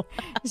that? No.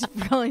 It's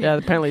brilliant. Yeah,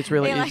 apparently it's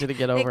really They, easy to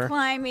get They over.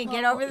 climb and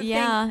get over the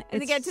Yeah, thing,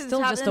 and they it's get to the still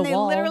top, just and a they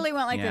wall. literally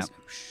went like Yeah. this.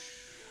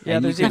 Yeah,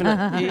 And there's you even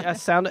a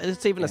sound.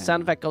 It's even a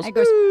sound effect goes. It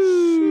goes.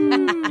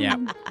 Yeah,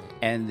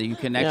 and you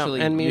can Yeah,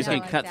 actually and you music. can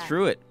Like cut that.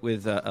 through it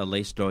with a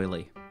lace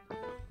doily.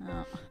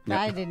 Oh, Yep.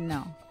 I didn't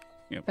know,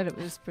 Yep. but it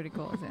was pretty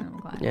cool. As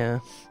animal climb. Yeah.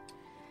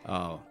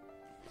 Oh,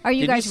 Are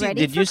you did guys you see, ready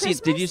Did for you see?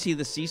 Christmas? Did you see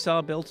the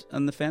seesaw built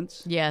on the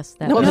fence? Yes.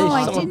 That No, was they- No,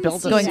 I someone didn't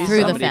built see a Going that. through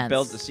the Somebody fence.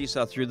 built the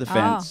seesaw through the Oh.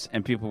 fence,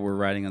 and people were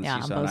riding on the Yeah,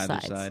 on seesaw both on either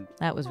sides. side.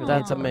 That was really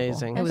That's cool.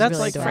 amazing. It was That's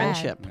really like sad.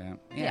 friendship. Yeah,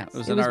 Yes. It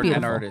was It an was an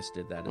beautiful. artist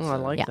did that. Oh, I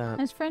like Yeah. that.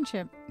 That's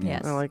friendship.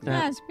 Yes. I like Yeah,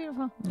 that. it's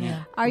beautiful.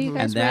 Yeah. Are you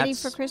guys And ready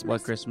that's for Christmas?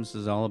 what Christmas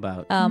is all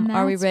about. Are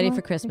we That's ready what-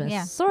 for Christmas?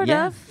 yeah. Sort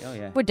Yeah. of. Oh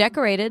yeah. We're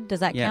decorated. Does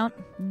that Yeah. count?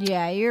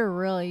 Yeah, you're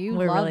really you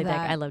We're love really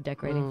that. I love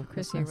decorating for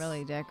Chrissy Christmas.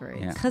 really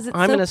decorates. Yeah. Because it's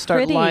I'm so gonna start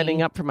pretty.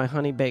 lining up for my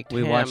honey baked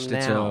We ham watched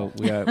now.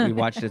 we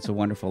watched It's a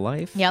Wonderful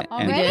Life. Yep.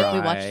 and Already?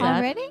 We watched cried. that.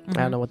 Already? I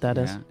don't know what that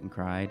is. Yeah, and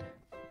cried.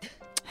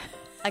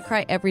 I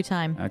cry every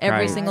time. I Every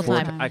cry single four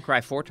time. I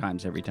cry 4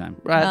 times every time.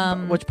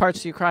 Which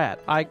parts do you cry at?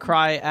 I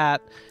cry at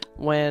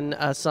when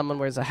someone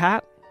wears a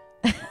hat.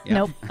 Yeah.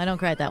 Nope. I don't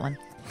cry at that one.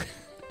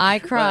 I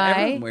Well, cry.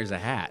 everyone wears a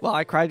hat. Well,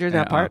 I cry during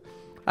that Yeah. part.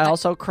 I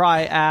also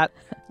cry at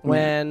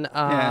when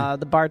Yeah.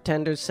 the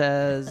bartender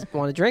says,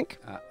 "Want a drink?"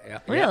 Yeah,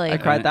 Really? yeah, I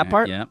cried that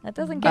part? Yeah, that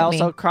doesn't I get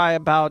also me. cry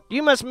about,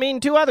 "You must mean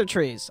 2 other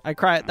trees." I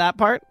cry at that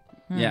part.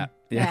 yeah.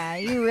 Yeah,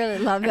 you really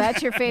love that.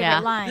 That's your favorite Yeah.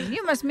 line.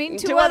 You must mean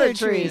two Two other other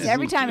trees. trees.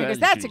 Every time he Two goes,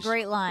 other that's a trees.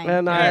 great line.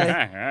 And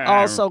I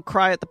also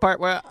cry at the part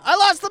where I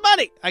lost the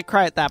money. I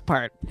cry at that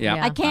part. Yeah.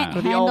 Yeah. I can't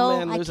Where the old handle.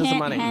 man I loses the can't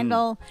money.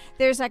 handle.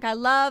 There's like I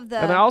love the.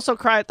 And I also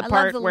cry at the I love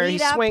part the where he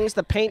lead up. swings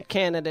the paint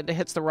can and it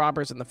hits the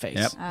robbers in the face.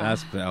 Yep.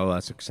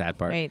 That's a sad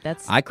part. Wait,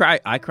 that's I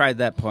cried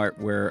that part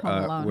where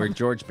Home Alone.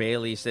 George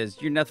Bailey says,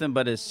 "You're nothing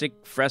but a sick,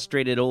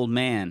 frustrated old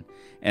man,"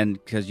 and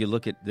because you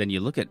look at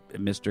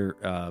Mr.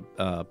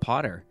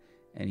 Potter,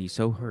 and he's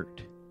so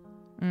hurt,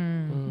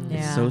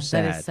 yeah, so That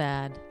sad. is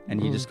sad.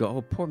 and you just go,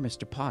 "Oh, poor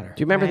Mr. Potter."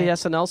 Do you remember the Right.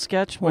 SNL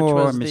sketch? Which Poor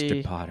was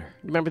Mr. Potter.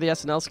 Remember the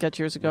SNL sketch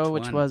years ago,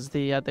 Which which one? was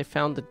the they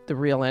found the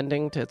real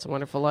ending to It's a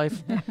Wonderful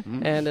Life,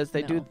 and as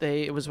they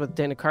it was with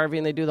Dana Carvey,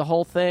 and they do the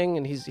whole thing,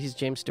 and he's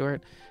James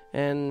Stewart,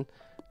 and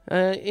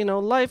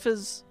life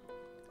is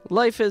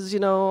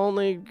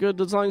only good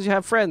as long as you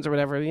have friends or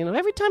whatever.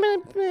 Every time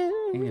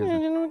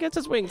it gets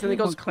its wings, and he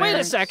goes, "Wait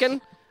a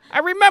second. I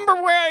remember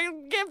where I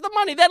gave the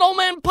money. That old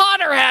man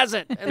Potter has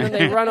it." And then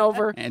they run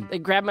over, And- they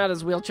grab him out of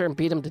his wheelchair and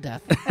beat him to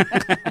death.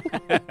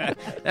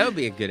 That would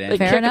be a good They ending.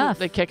 Fair kick him- enough.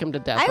 they kick him to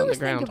death I on the always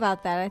ground. think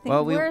about that. I think,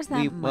 Well, where's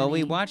that money?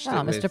 we watched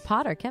Oh, it. Mr. With,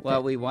 Potter kept well,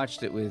 it. we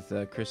watched it with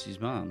Chrissy's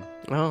mom,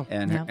 Oh.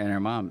 and Yeah. her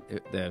mom,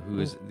 who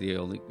is the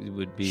only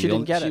would be. She the didn't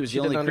only, get she it. was She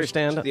the only didn't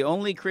Christian, understand it. the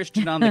only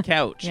Christian on the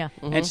couch. Yeah.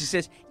 And she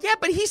says, "Yeah,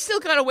 but he still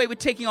got away with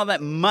taking all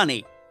that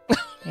money,"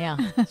 Yeah.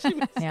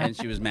 Yeah. and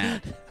she was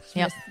mad.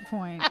 Yep. That's the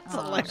point.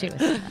 She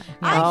was.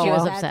 I Oh, she feel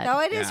was that, upset.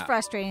 though. It is Yeah.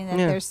 frustrating that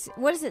Yeah. there's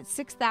what is it,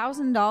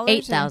 $6,000?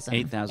 $8,000.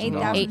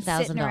 $8,000.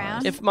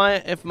 $8,000.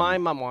 If my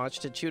mom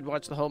watched it, she would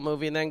watch the whole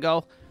movie and then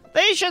go,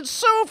 "They should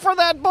sue for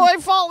that boy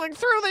falling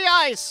through the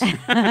ice."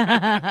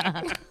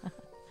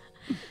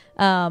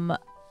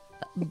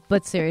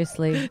 But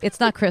seriously, it's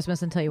not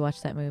Christmas until you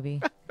watch that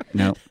movie.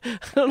 No, I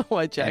don't know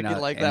why Jackie And,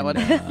 liked that one.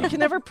 and, you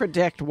can never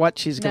predict what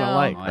she's going to No,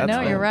 like. I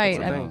know the- you're right.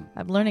 that's the I'm- thing.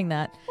 I'm learning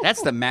that.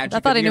 that's the magic. I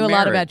thought I of knew your a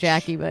lot about marriage.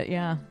 Jackie, but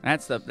yeah.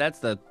 That's what That's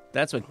the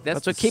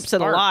what keeps it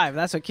spark. alive.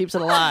 That's what keeps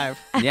it alive.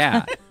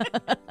 Yeah,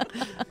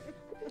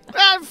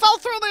 I fell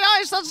through the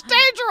ice. That's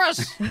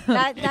dangerous.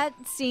 That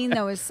scene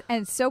though is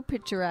and it's so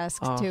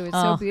picturesque too. It's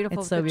so Oh, beautiful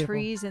it's with so the beautiful.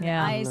 trees and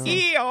Yeah. the ice.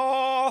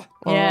 Eeyore.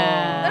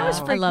 Yeah. That always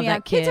I freaked love me that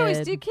out. Kids always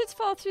kid. do. Kids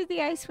fall through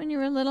the ice when you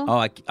were little.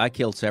 Oh, I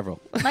killed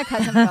several. My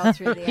cousin fell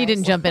through the ice. He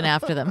didn't jump in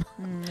after them.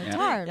 It's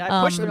hard.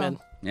 Yeah, I pushed them in.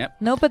 Yep.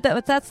 No, but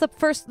that's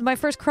my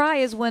first cry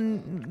is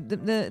when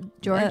the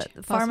George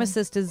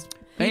pharmacist is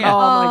Yeah.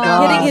 Oh, my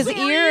God. hitting his Sore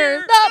ear. ear.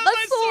 Not my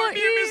my sore sore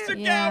ear,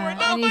 Mr. Yeah, Gower.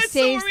 Not and he my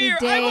saves sore the ear. I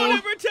day. won't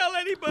ever tell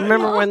anybody.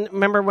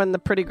 Remember when the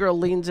pretty girl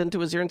leans into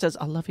his ear and says,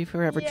 "I love you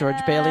forever, George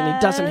Bailey," and he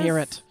doesn't hear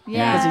it.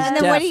 Yeah. Because he's And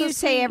then what do deaf. you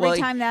say every Well,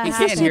 time that he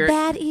happens? can't hear it.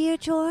 bad ear,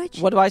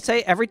 George. What do I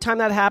say? Every time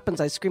that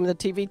happens, I scream at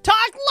the TV, "Talk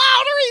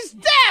louder, he's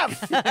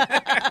deaf!"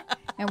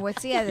 And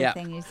what's the other Yeah.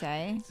 thing you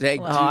say? Say,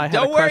 I had a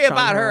don't worry crush on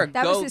about her. her.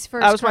 That Go. was his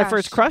first. That was my crush.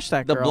 first crush,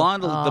 that the girl.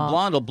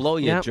 blonde will blow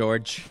you, Yep.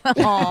 George.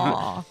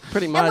 Aw.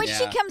 Pretty And much. when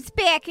she comes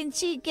back and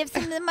she gives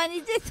him the money,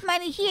 this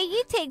money here,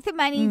 you take the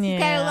money. He's got a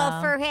Yeah.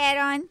 little fur hat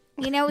on,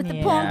 with the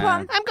Yeah. pom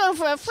pom. I'm going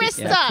for a frisk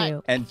So time.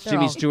 cute. And They're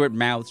Jimmy all- Stewart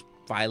mouths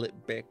Violet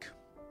Bick.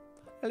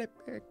 Violet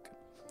Bick.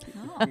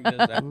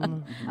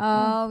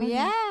 Oh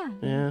yeah,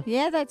 Yeah.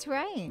 yeah, that's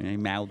right. And he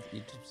mouthed. He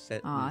just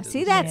said. Oh, he see,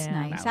 just- that's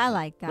Yeah. nice. I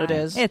like that. It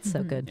is. It's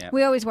so good. Yeah.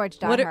 We always watch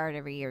Die What are- Hard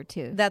every year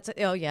too. That's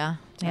yeah.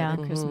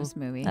 Another Christmas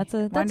movie. That's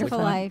a Wonderful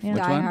fun- Life. yeah.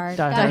 Which Die one? Hard.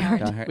 Die Hard.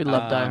 Die Hard. We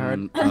love Die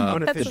Hard. Unofficial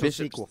the Bishop's,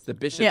 sequel. the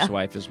Bishop's Yeah.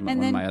 Wife is one And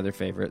of then- my other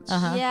favorites.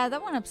 Uh-huh. Yeah,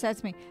 that one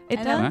upsets me. It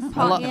And then does?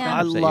 Paul- Wow. yeah.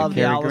 I love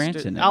the Cary Alistair,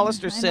 Grant's in it.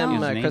 Alistair I Sim know.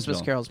 He's an Christmas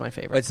angel. Carol is my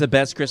favorite. It's the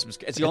best Christmas.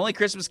 It's the only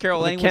Christmas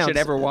Carol It anyone should counts.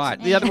 ever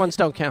watch. The other ones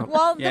don't count.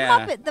 Well,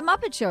 Yeah. the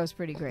Muppet Show is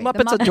pretty great.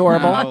 Muppet's the Muppet,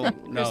 adorable.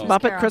 No.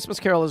 Muppet Carol. Christmas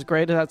Carol is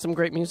great. It had some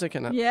great music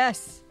in it.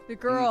 Yes, the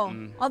girl.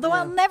 Although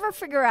I'll never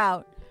figure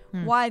out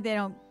why they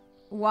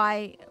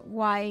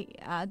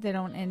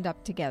don't end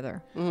up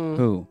together.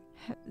 Who?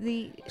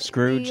 The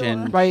Scrooge the,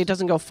 and Right, he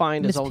doesn't go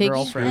find his Miss old Piggy?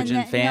 girlfriend. Scrooge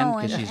and the- Fan no,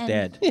 because and- she's and-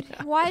 dead.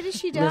 Why did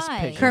she Miss die?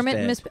 Piggy. Kermit,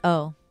 dead. Miss.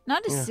 Oh,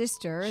 Not his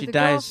sister, She the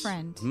dies.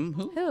 girlfriend.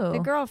 Who? who? The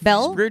girlfriend.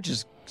 Belle.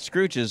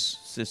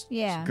 Scrooge's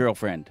Yeah.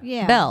 girlfriend.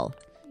 Yeah. Belle.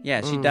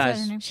 Yeah, she Is dies. that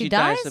her name? She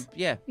dies. dies?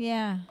 Yeah.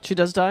 Yeah. She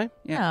does die?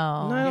 Yeah.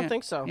 No. No, I don't Yeah.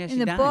 think so. Yeah, In she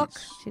the dies. book,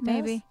 She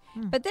maybe. does?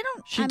 But they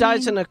don't. She I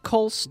dies mean, in a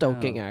coal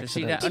stoking No, does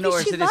she accident. die? Because No,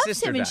 or she is it his loves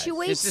sister him and dies? she His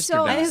waits sister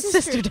so. dies. His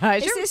sister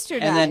dies. His sister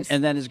And then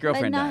dies. his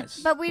girlfriend dies.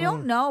 But we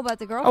don't know about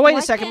the girlfriend. Oh, wait Why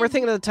a second. We're can't-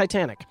 thinking of the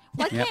Titanic.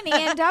 Why can't he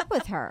end up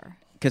with her?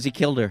 Because he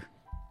killed her.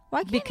 Why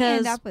can't he Because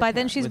end up with by her?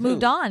 then she's With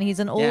moved who? on. He's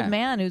an old Yeah.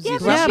 man who's Yeah,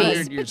 but, grumpy. 100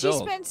 she's, but years she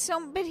old. spent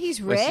so. But he's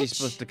Was rich. he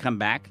supposed to come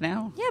back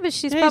now? Yeah, but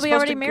she's Yeah, he's probably supposed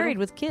already to go- married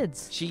with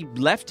kids. She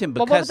left him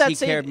Well, what because would that he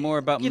scene- cared more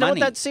about You know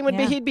money. what that scene would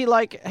Yeah. be? He'd be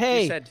like, She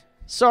hey, said,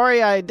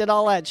 sorry I did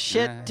all that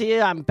shit to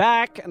you. I'm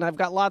back and I've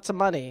got lots of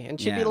money. And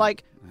she'd be Yeah.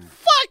 like,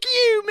 fuck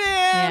you,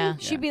 man. Yeah.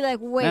 She'd be like,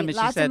 wait, Remember, she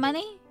lots said- of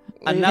money?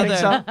 You think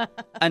so?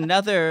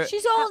 another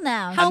She's old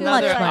now. How She'll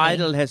much be another like- money?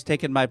 idol has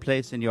taken my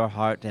place in your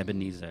heart,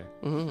 Ebenezer.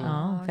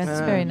 Oh, that's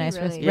Yeah. very nice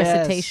Really- Yes.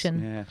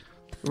 recitation. Yeah.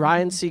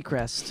 Ryan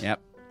Seacrest. Yep.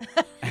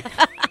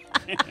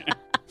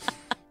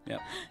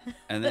 Yep.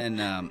 And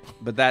then,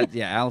 but that,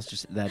 Al's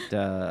just that.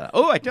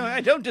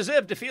 I don't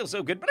deserve to feel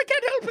so good, but I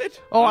can't help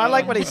it. Oh, I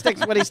like when he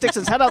sticks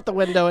his head out the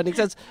window and he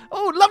says,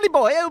 "Oh, lovely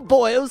boy, oh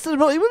boy, oh silly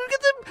boy, we'll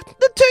get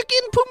the turkey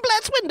in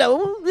Poomblat's window.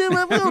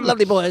 Oh,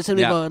 lovely boy,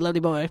 silly boy, lovely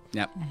boy."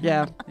 Yep.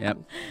 Yeah. Yep.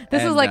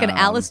 This is like an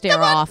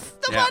Alistair off.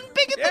 The Yeah. one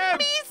bigger than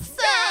me,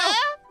 sir.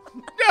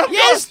 No,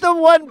 Yes, the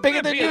one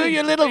bigger than you,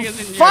 you little bigger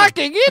than you.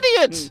 fucking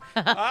idiot.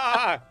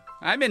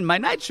 I'm in my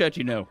nightshirt,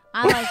 you know.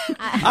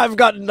 I've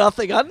got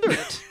nothing under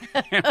it.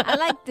 I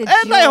like the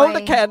And joy. I hold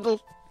a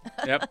candle.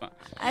 Yep.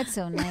 That's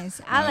so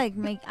nice.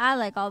 I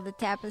like all the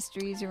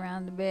tapestries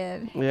around the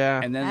bed.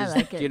 Yeah. And then I there's,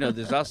 like it.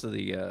 there's also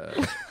the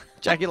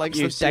Jackie likes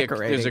you the see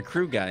decorating. there's a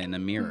crew guy in the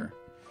mirror.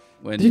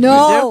 When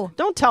No.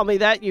 Don't tell me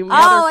that, you Oh,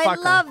 motherfucker. I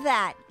love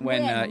that.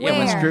 when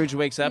Where? Scrooge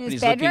wakes up In and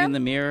his he's looking in bedroom? the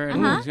mirror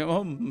and he's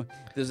going,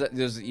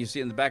 there's you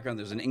see in the background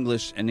there's an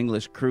English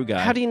crew guy.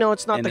 How do you know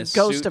it's not in the a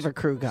ghost suit of a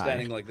crew guy?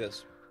 standing like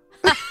this,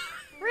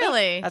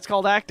 Really? That's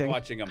called acting.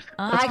 watching him.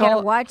 I gotta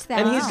called- watch that.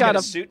 and he's He's got got a-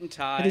 a suit and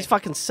tie. And he's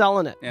fucking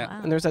selling it.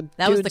 Yeah. And there's a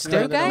That was dude the crew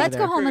standing guy? over Let's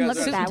there. go home and look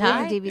at Suit that. and We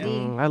have tie? a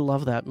DVD. I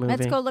love that movie.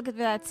 Let's go look at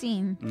that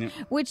scene. Yeah.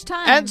 Which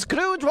time? And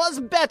Scrooge was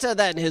better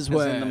than his It's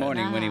word. in the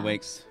morning when he Ah.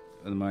 wakes.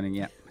 In the morning,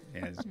 yeah.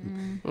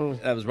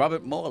 Mm. That was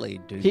Robert Morley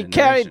doing He the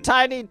carried narration.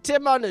 Tiny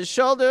Tim on his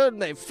shoulder, and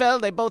they fell.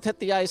 They both hit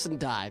the ice and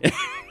died.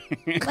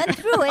 Went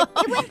through it.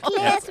 It went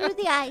clear through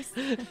the ice.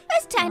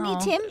 That's Tiny Aw.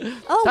 Tim.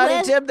 Oh, Tiny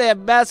well, Tim, they have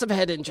massive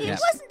head it injuries.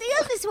 wasn't the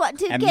eldest one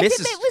to And get him.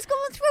 Mrs. It was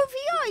going through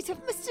the eyes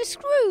of Mr.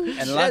 Scrooge.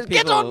 And a lot of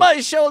Get people, on my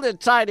shoulder,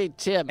 Tiny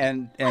Tim.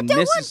 and don't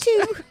Mrs. want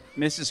to.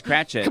 Mrs.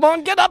 Cratchit. Come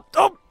on, get up.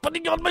 Oh,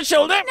 putting you on my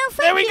shoulder. No, thank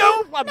there we you.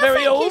 go. I'm no, very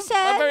thank old. You, sir.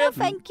 I'm very no, old.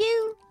 thank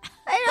you.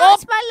 Oh,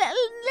 It's my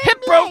little hip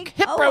limb broke, leg.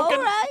 hip oh, broken.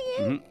 All right.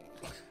 Mhm.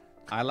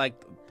 I like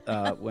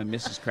when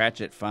Mrs.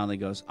 Cratchit finally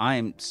goes, "I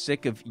am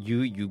sick of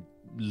you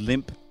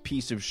limp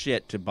piece of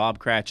shit," to Bob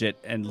Cratchit,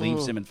 and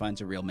leaves him and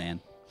finds a real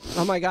man.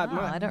 Oh, my God. Oh,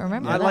 I don't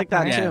remember I that like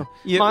that, part. too.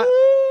 Yeah.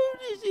 My-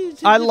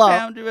 I love-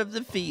 founder of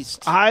the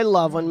feast. I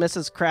love when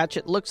Mrs.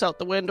 Cratchit looks out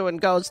the window and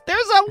goes,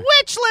 "There's a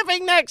witch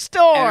living next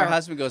door." And her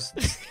husband goes,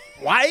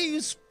 "Why are you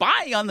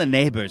spying on the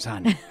neighbors,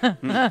 honey?"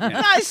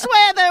 I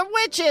swear they're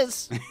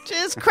witches.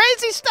 There's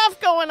crazy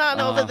stuff going on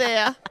over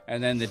there.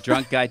 And then the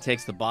drunk guy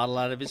takes the bottle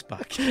out of his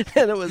pocket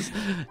And it was,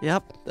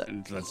 yep.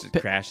 and lets it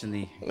crash in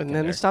the. And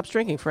then he stops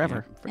drinking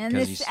forever. And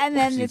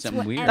then it's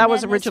something weird. That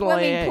was then original the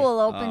swimming AA. pool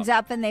opens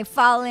up and they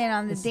fall in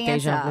on the It's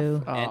dance deja off.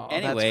 vu. Oh, And that's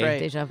anyway- great.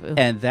 Deja vu.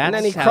 And that's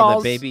then he how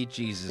crawls- the baby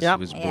Jesus Yep.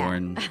 was Yeah.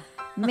 born.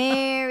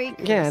 Merry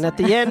Christmas. Yeah, and at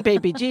the end,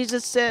 baby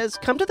Jesus says,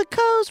 "Come to the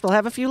coast. We'll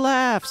have a few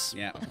laughs."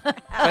 Yeah, but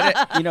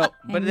And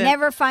then-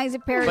 never finds a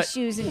pair of but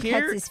shoes and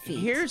here- cuts his feet.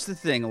 Here's the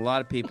thing: a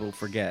lot of people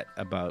forget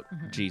about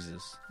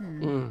Jesus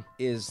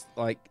is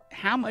like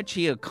how much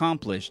he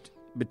accomplished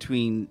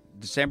between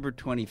December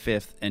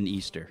 25th and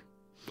Easter.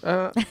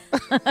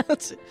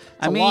 It's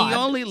I a mean, lot. he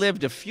only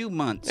lived a few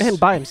months, And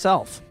by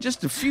himself.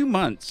 just a few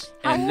months,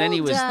 How and then he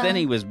old,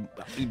 was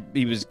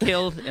he was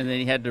killed, and then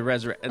he had to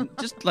resurrect. And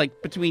just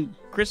like between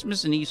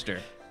Christmas and Easter,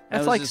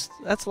 That's was like his-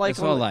 that's like his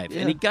whole when- life,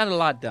 yeah. and he got a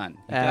lot done.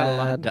 He got a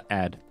lot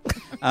Ad.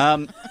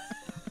 add.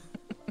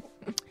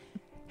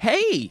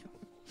 Hey,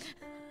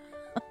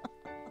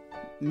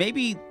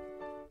 maybe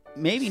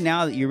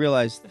now that you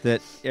realize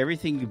that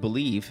everything you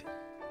believe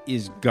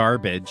is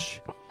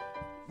garbage,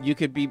 you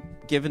could be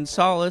given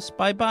solace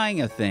by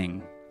buying a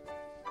thing.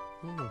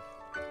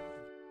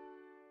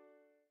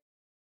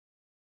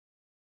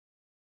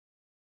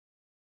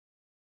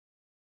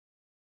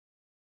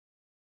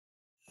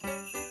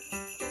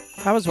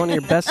 That was one of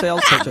your best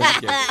sales pitches.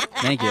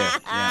 Thank you.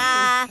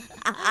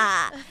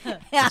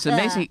 Yeah. It's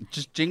amazing.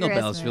 Just Jingle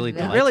Bells really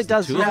Christmas. delights It really the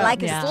does, two of yeah. them.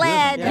 like a Yeah.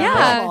 sled.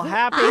 Yeah. All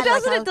happy. He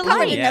does it like at the covered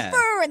light. in Yeah. the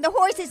fur and the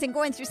horses and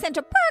going through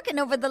Central Park and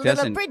over the little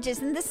Doesn't- bridges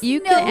and the You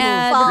snow can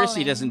add- falling.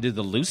 Chrissy doesn't do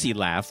the Lucy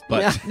laugh,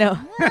 but Yeah. No.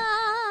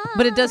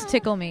 But it does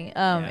tickle me.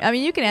 I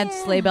mean, you can add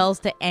sleigh bells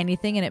to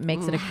anything, and it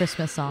makes it a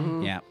Christmas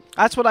song. yeah.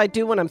 That's what I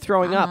do when I'm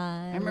throwing up.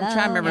 I'm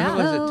trying to remember who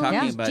was it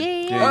talking about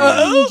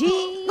doing.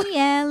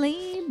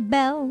 G-L-E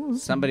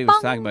bells. Somebody was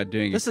talking about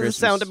doing This a is the Christmas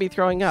sound of me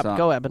throwing up. song-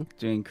 Go, Eben.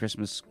 doing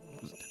Christmas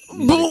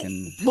music,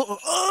 and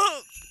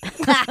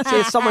See,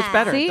 it's so much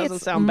better. See, It doesn't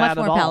it's sound much bad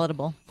more at all.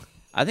 palatable.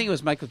 I think it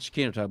was Michael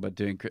Cicchino talking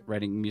about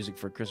writing music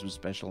for a Christmas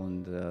special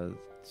and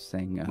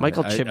saying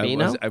Michael I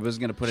Cimino? was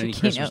going to put any Cicchino.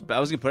 Christmas. I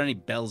was going to put any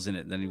bells in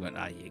it. Then he went,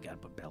 you got to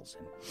put bells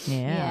in.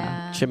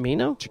 Yeah.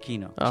 Cimino?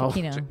 Cicchino. Oh,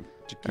 Cicchino.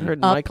 I heard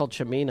Up. Michael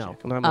Cimino,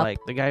 and I'm Up. like,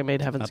 the guy who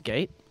made Heaven's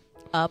Gate.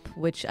 Up,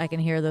 which I can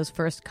hear those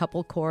first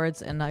couple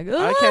chords, and I go.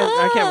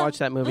 I can't watch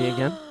that movie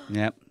again.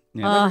 Yep.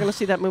 Yeah. I'm never gonna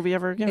see that movie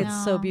ever again.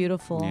 It's so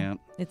beautiful. Yeah.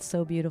 It's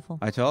so beautiful.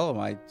 I told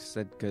him. I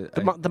said,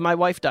 The My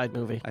Wife Died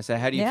movie. I said,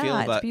 how do you Yeah, feel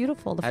it's about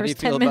beautiful. The how do you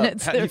first feel 10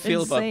 minutes, How do you they're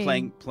feel about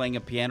insane. playing a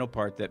piano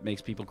part that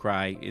makes people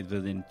cry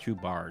within 2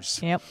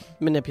 bars? Yep.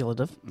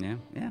 Manipulative. Yeah.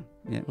 Yeah.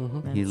 Yeah.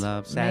 Mhm. He That's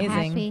loves sadness.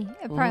 amazing. Happy.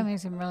 It probably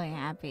makes him really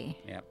happy.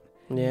 Yep.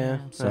 Yeah,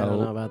 So- I don't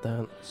know about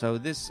that. So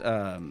this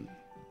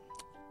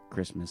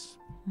Christmas.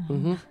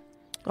 Mm-hmm.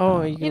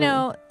 Oh, You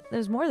know,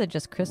 there's more than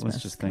just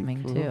Christmas just think.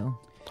 coming, Mhm. too.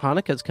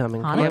 Hanukkah's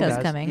coming. Come on, Hanukkah's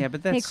guys. coming. Yeah,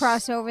 but They that's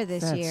cross over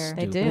this that's year.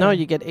 They stupid. do. No,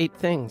 you get 8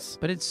 things.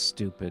 But it's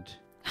stupid.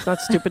 It's not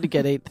stupid to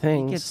get 8 You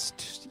things.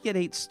 get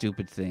 8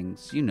 stupid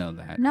things. You know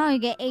that. No, you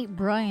get 8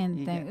 brilliant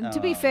You things. get- To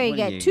be oh, fair, you what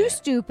do get you 2 get?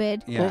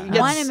 stupid, Yeah. Well, you get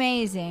 1 s-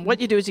 amazing.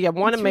 What you do is you get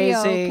 1 3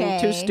 amazing, okay.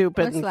 2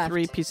 stupid, What's and left?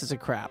 3 pieces of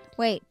crap.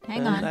 Wait,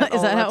 hang on.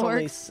 Is that how it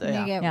only works? You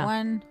get Yeah.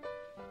 1.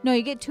 No,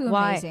 you get 2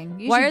 Why? amazing.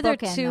 You Why should are there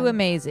bookend 2 them.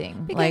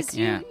 amazing? Because Like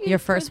Yeah. your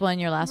first one,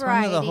 your last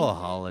Right. For the Variety. whole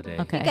holiday.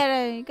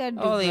 Okay. You gotta do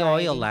Oh, the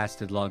variety. oil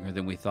lasted longer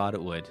than we thought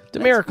it would. The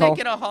Let's miracle. Make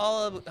it a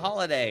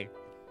holiday.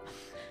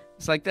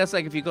 It's like that's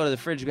like if you go to the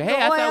fridge and go, "Hey,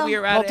 The I thought oil- we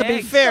were out Well, of to be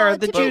eggs." fair, So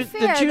the to be Jews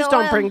fair, the Jews the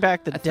don't oil- bring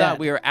back the I dead. thought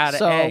we were out of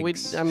so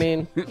eggs. I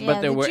mean, but Yeah,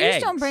 there the were Jews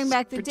eggs. don't bring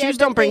back the the dead. Jews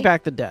but don't bring they-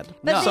 back the dead.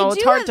 But No. So they it's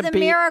do hard have to the beat.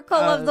 miracle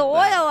of the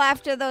oil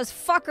after those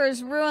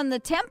fuckers ruined the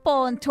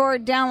temple and tore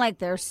it down like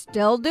they're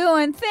still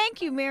doing.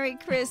 Thank you, Merry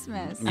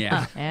Christmas.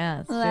 Yeah. yeah,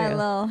 that's That true.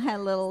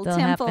 little Still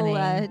temple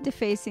happening.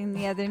 defacing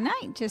the other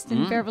night just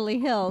in Beverly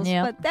Hills.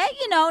 Yep. But that,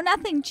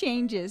 nothing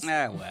changes.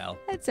 Ah, well.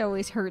 That's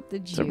always hurt the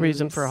Jews. It's a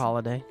reason for a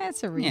holiday.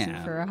 That's a reason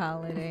Yeah. for a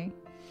holiday.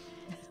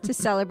 To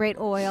celebrate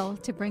oil,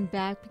 to bring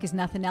back because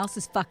nothing else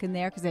is fucking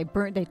there because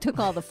they took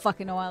all the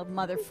fucking oil,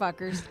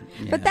 motherfuckers.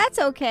 Yeah. But that's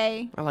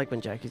okay. I like when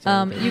Jackie's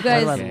you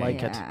guys- I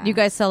like it. Yeah. You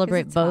guys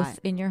celebrate 'Cause it's both hot.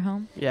 in your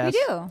home? Yes. We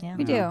do. Yeah.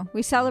 We do.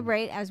 We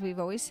celebrate as we've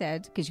always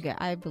said because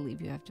I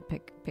believe you have to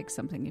pick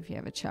something if you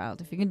have a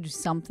child. If you're gonna do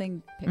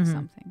something, pick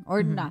something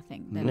or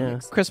nothing. Then Yeah.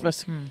 pick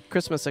something.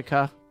 Christmas.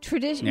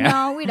 Tradition? Yeah.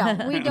 No, we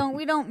don't.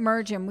 We don't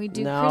merge them. We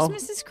do No.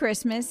 Christmas is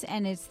Christmas,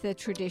 and it's the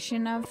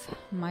tradition of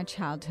my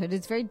childhood.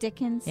 It's very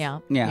Dickens. Yeah.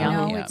 Yeah. You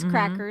know, Yeah. it's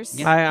crackers,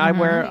 Yeah.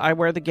 I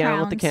wear the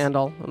gown with the Crowns.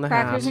 candle and the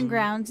crackers hat. and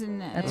grounds,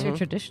 and That's your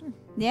tradition?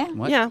 yeah.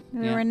 What? Yeah.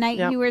 We Yeah. were night.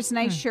 Yeah. He wears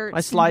nice shirts.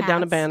 I slide and down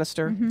a hats.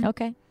 banister.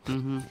 Okay.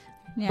 Mm-hmm.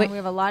 Yeah, Wait. we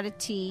have a lot of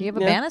tea. You have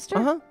a Yeah. banister?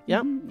 Uh-huh.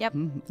 Yeah. Yep.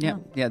 Yeah.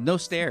 Yeah. No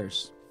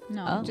stairs.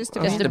 No, Oh. just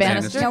a Just banister. a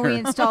banister? No, we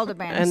installed a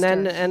banister.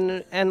 And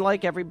then and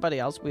like everybody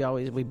else,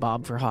 we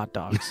bob for hot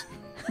dogs.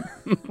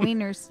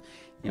 wieners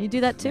You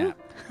do that too?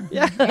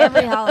 yeah.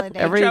 every holiday.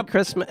 Every Trump-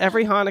 Christmas,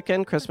 every Hanukkah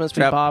and Christmas,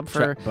 we bob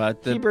for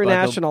Hebrew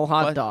National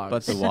hot dogs.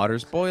 But the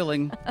water's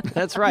boiling.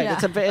 That's right.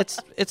 Yeah.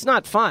 It's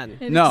not fun.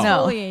 No. No.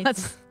 Exfoliates.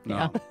 That's,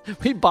 No.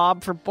 We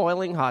bob for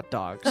boiling hot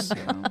dogs.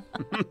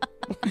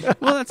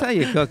 Well, that's how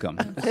you cook them.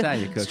 That's how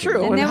you cook 'em. It's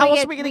true. And And then how we else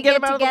get, are we gonna we get get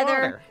 'em out of the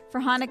together water?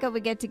 for Hanukkah. We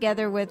get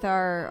together with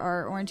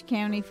our Orange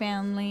County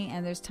family,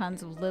 and there's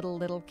tons of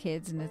little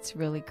kids, and it's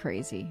really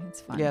crazy.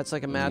 It's fun. Yeah, it's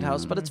like a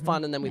madhouse, but it's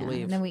fun, and then we Yeah,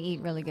 leave. and then we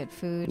eat really good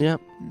food.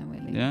 Yep. And then we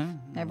leave. Yeah.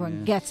 Everyone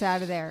Yeah. gets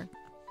out of there.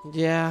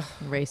 Yeah.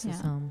 racist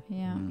Yeah. home.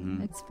 Yeah,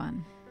 Mhm. it's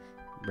fun.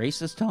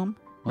 Racist home?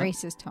 What?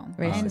 Racist home.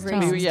 Racist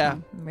And home. racist Yeah.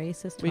 home.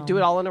 Racist We home. do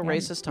it all in a Yeah.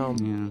 racist home.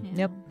 Yeah. Yeah.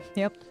 Yep.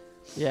 Yep.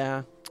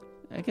 Yeah.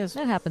 I guess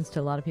That happens to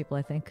a lot of people,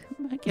 I think.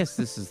 this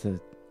is the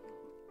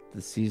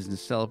season to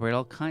celebrate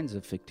all kinds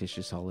of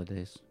fictitious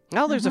holidays.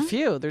 Well, there's Uh-huh. a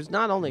few. There's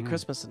not only Mm.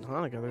 Christmas and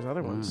Hanukkah. There's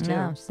other ones too.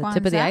 Yeah, it's the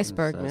tip of the Kwanzaa.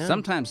 iceberg. Yeah.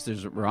 Sometimes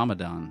there's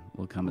Ramadan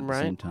will come at the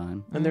Right. same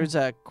time. And there's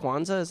a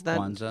Kwanzaa. Is that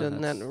Kwanzaa,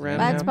 isn't that that's- around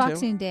That's now, too?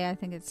 Boxing Day. I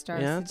think it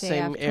starts Yeah, the day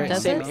same after. area.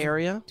 Does Same it?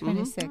 area.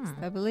 26th,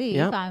 I believe.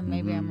 Yep.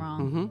 Maybe I'm Mhm.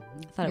 wrong. Mm-hmm.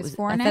 I thought it It's was.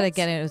 four I thought nights?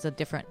 again it was a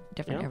different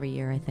Yeah. every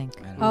year. I think.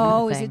 I don't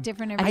Oh, is thing. it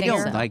different I every I think don't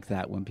year? so. like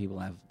that when people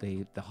have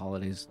the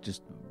holidays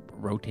just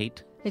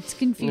rotate. It's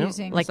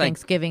confusing. Like like-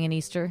 Thanksgiving and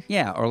Easter.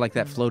 Yeah, or like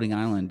that floating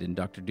island in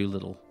Dr.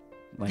 Dolittle.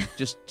 Like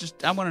just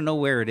I want to know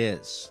where it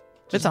is.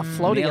 It's a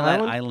floating Nail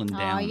island. that island Oh,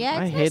 down. yeah,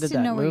 I it's hated nice to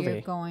that know where movie.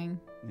 you're going.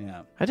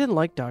 Yeah. I didn't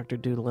like Dr.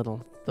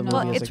 Dolittle. The No. movie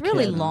Well, as it's a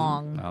really kid.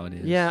 long. Oh, it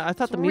is. Yeah, I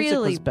thought the It's music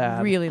really, was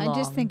bad. really long. I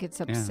just think it's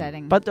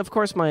upsetting. But of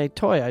course, my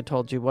toy I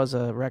told you was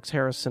a Rex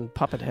Harrison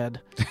puppet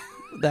head.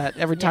 That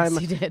every Yes,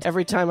 time, you did.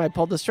 every time I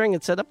pulled the string,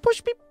 it said, "A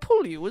push me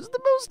pull you is the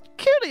most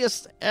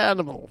curious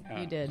animal."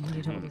 You did.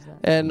 You told us that.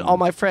 And all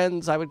my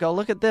friends, I would go,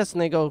 "Look at this,"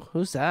 and they go,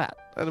 "Who's that?"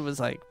 And it was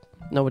like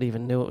nobody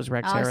even knew it was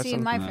Rex oh, Harrison. see,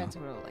 my No. friends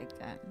would have liked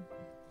that.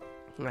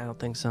 I don't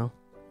think so.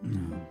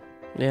 No.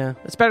 Yeah,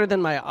 it's better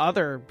than my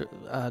other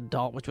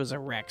doll, which was a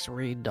Rex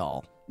Reed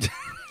doll.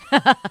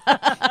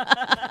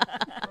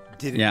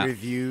 Did it Yeah.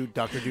 review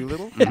Dr.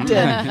 Dolittle? It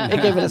did.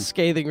 It gave it a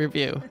scathing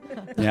review.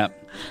 Yeah.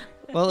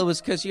 Well, it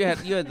was because you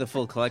had the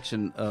full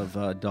collection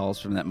of dolls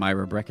from that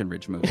Myra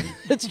Breckenridge movie.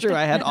 It's true.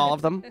 I had all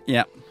of them.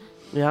 Yeah.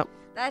 Yep.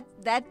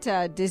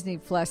 That Disney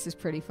Plus is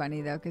pretty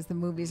funny though, because the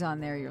movies on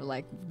there, you're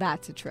like,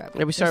 that's a trip.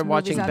 Yeah, we started There's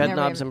watching movies on Bed there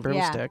Knobs where- and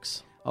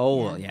Broomsticks.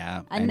 Oh, Yeah.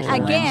 yeah. And Angela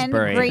again,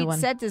 Lansbury. great Good one.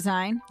 set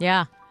design.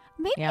 Yeah.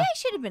 Maybe Yeah. I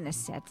should have been a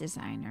set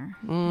designer.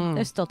 Mm.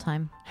 There's still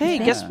time. Hey,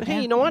 Yeah. guess. Yeah.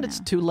 Hey, you know what? It's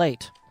Yeah. too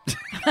late.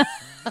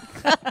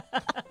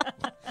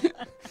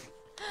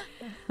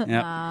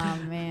 Yeah.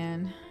 Oh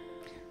man,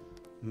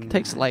 It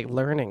takes like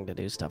learning to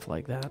do stuff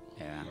like that,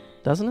 Yeah.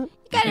 doesn't it?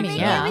 you gotta I mean,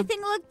 make yeah.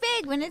 everything look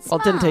big when it's Well,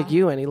 small. it didn't take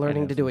you any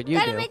learning to do what you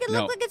gotta do. make it No.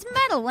 look like it's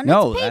metal when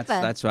No, it's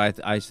paper. that's why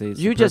I say it's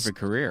You the just- perfect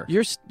career.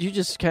 You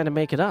just kind of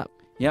make it up.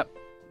 Yep.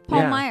 Paul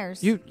Yeah.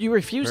 Myers. You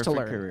refuse Perfect to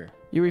learn. career.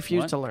 You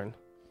refuse What? to learn.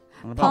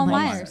 What about Paul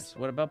Myers.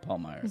 What about Paul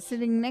He's Myers?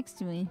 sitting next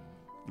to me.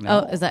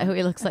 No. Oh, is that who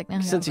he looks like now?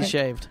 Since he Okay.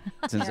 shaved.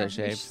 Since I Yeah,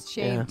 shaved? he's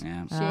shaved,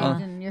 Yeah. shaved, Uh,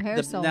 and your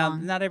hair's so now,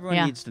 long. not everyone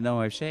Yeah. needs to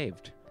know I've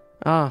shaved.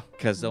 Ah,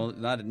 Because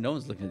no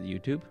one's looking at the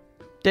YouTube.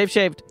 Dave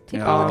shaved.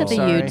 Take Oh, a look at the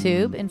sorry.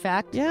 YouTube. In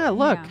fact, Yeah,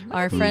 look. Yeah.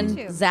 our Look at friend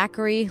YouTube.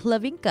 Zachary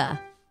Lavinka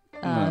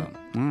All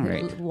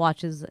right.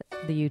 watches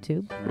the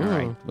YouTube. All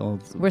right. Well,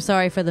 We're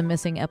sorry for the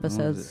missing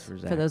episodes. this for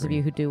For those of Zachary.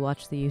 you who do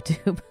watch the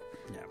YouTube,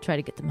 Yeah. try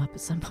to get them up at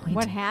some point.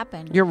 What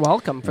happened? You're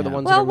welcome for the Yeah.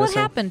 ones Well, that are what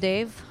missing. happened,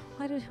 Dave?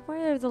 Why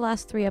are the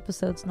last 3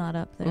 episodes not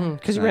up there?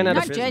 Because you Not ran out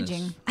your of. Not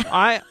business.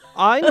 judging.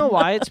 I know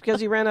why. It's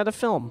because you ran out of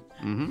film.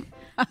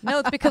 No,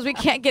 it's because we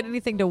can't get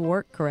anything to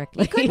work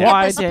correctly.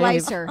 Why, Get the Dave?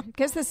 splicer.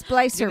 Because the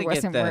splicer Gonna get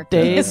wasn't that- working.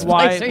 Dave, Yes,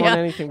 why Splicer, won't yeah.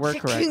 anything work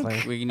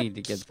correctly? We need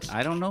to get.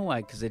 I don't know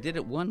why, because I did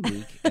it one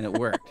week and it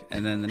worked,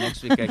 and then the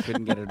next week I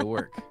couldn't get it to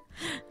work.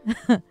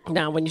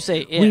 Now, when you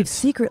say it, We've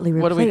secretly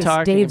What are we replaced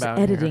talking Dave's about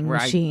here? editing Where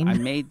machine. I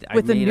made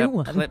with a new up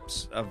one.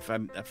 clips of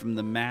from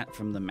the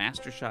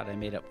master shot. I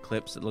made up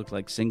clips that looked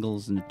like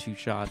singles and 2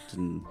 shots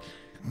and.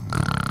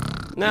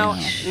 now,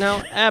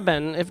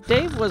 Eben, if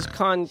Dave was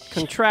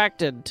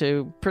contracted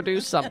to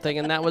produce something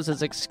and that was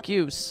his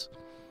excuse,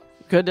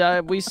 could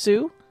we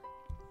sue?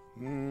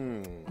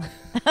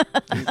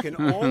 You can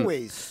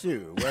always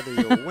sue, whether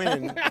you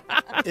win.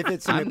 If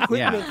it's an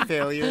equipment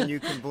failure, and you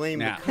can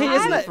blame Yeah. the Hey, company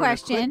isn't that- for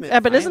question? equipment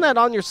Eben, isn't failure. that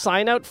on your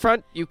sign out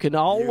front? You can You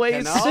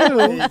always can sue.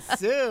 always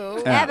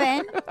sue.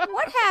 Evan,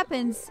 what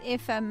happens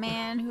if a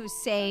man who's,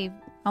 say,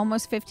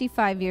 almost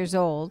 55 years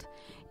old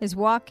is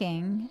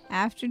walking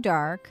after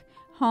dark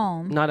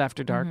home? Not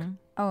after dark.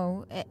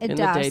 Oh, at In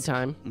dusk. the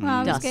daytime. Well, it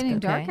was Dusk, getting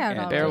dark okay. out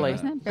Yeah, already, barely.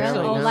 wasn't it? Barely,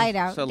 Oh, no. light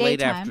out. So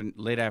daytime.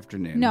 late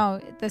afternoon.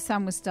 No, the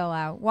sun was still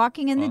out.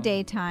 Walking in the Oh.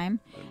 daytime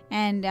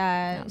and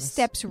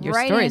steps your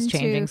right story's into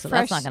changing, so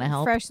fresh, that's not gonna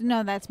help. Fresh,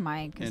 no, that's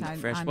mine because And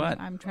fresh I'm,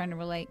 what? I'm trying to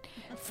relate.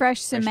 Fresh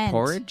Fresh cement.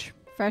 porridge.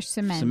 Fresh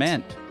cement.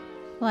 Cement.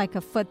 Like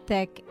a foot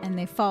thick, and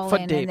they fall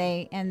Foot in,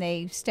 deep. and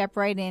they step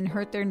right in,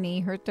 hurt their knee,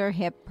 hurt their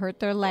hip, hurt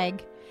their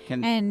leg,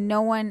 Can and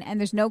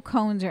there's no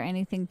cones or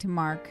anything to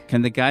mark.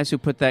 can the guys who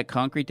put that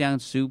concrete down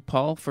sue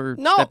Paul for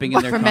No, stepping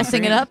in their for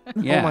messing it concrete?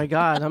 up. Yeah. Oh my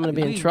God, I'm going to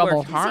be in We trouble.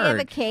 worked Does he have a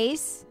hard.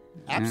 case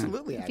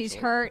Absolutely. if he's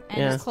actually. hurt and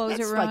Yeah. his clothes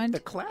That's are like ruined? the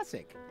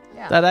classic.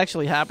 That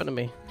actually happened to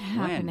me.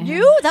 Happened to him.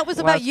 You? That was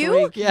about Last you?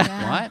 week,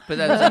 yeah. What? But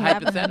that was a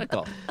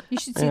hypothetical. You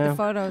should see Yeah. the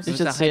photos. You was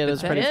should a see it.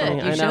 It's pretty hypothetical.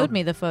 funny. You I know. showed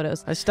me the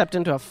photos. I stepped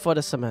into a foot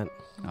of cement.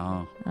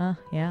 Oh,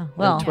 Yeah.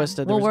 Well,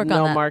 twisted. we'll There was work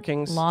no on that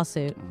markings.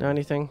 lawsuit. No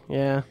anything.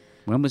 Yeah.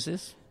 when was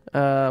this?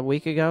 A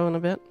week ago and a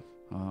bit.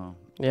 Oh,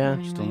 Yeah.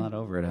 still not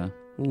over it, huh?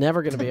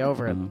 Never going to be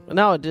over it.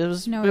 No, it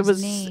was. No, it his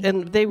was, knee.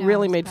 and they No,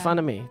 really his made back. fun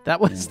of me.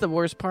 That was the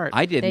worst part.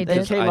 I didn't. They They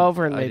did? came I-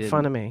 over and I made didn't.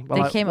 fun of me.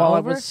 They came while I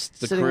over? was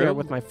The sitting there crew?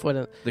 with my foot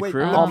in. The Wait,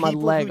 crew. the all my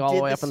people leg who all the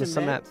did way the up in the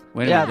cement.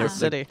 Wait a Yeah, minute, the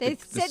city. They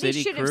the said you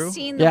city should crew? have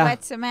seen the Yeah.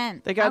 wet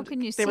cement. They How got. can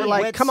you They see were it?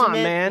 like, Wet "Come on,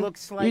 cement man!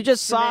 looks You like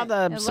just saw cement."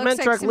 the looks cement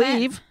like truck cement.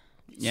 leave."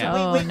 Yeah.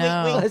 Oh,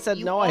 no. I said,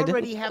 you no, I didn't.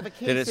 already have a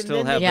case. Did it and still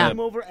then have they the- came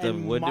over the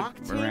and wood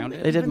mocked him, around it?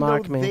 They did even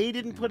mock though me. They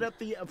didn't put up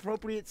the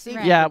appropriate safety.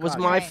 Right. Yeah, it was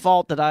my Right.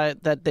 fault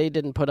that they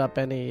didn't put up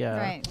any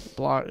Right.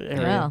 Well,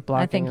 blocking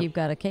I think it. you've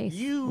got a case.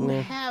 You Yeah.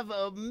 have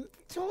a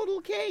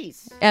total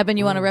case. Eben,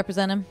 you want to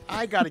represent him?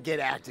 I got to get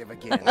active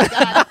again.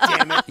 God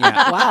damn it.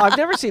 Yeah. Wow, I've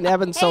never seen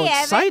Evan so Hey,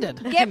 Evan,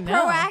 excited. Get No.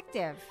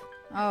 proactive.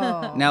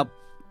 Oh. Now,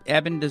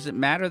 Eben, does it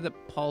matter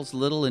that Paul's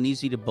little and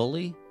easy to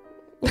bully?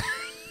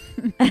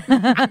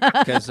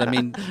 Because I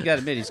mean, you got to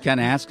admit he's kind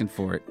of asking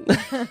for it.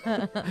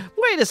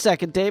 Wait a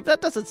second, Dave.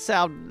 That doesn't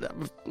sound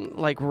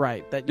like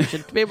right. That you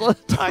should be able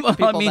to talk to Well, I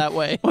people mean- that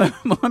way. Well,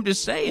 I'm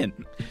just saying.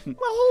 Well,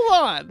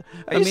 hold on.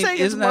 Are I you mean, saying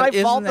it's isn't my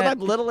that- fault isn't that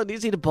that- I'm little and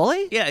easy to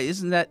bully? Yeah,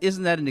 isn't that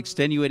an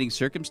extenuating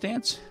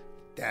circumstance?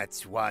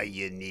 That's why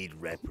you need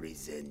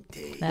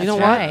representation. That's You know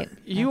right. what?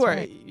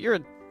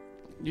 That's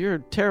You're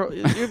terrible.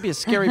 You'd be a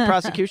scary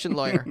prosecution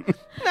lawyer.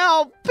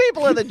 Now,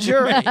 people in the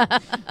jury,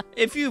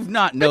 If you've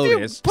not if you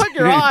noticed, put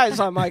your eyes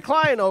on my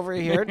client over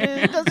here,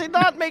 does it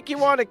not make you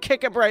want to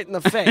kick him right in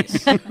the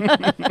face?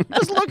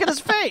 Just look at his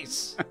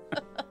face.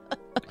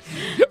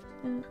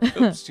 Oops,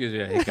 excuse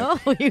me, I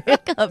hiccuped. Oh, you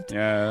hiccuped.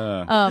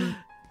 Yeah.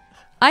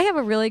 I have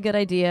a really good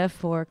idea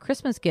for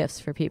Christmas gifts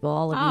for people,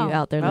 all of you Oh.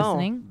 out there Oh,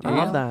 listening. I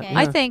love that. Okay.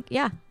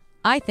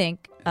 I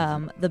think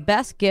the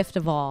best gift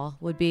of all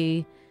would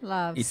be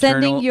Love.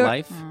 sending Eternal your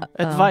life.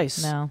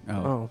 Advice. No,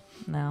 Oh.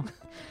 no.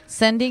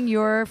 Sending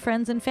your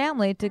friends and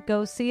family to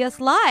go see us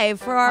live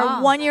for our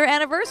Oh. 1-year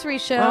anniversary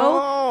show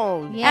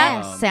Oh,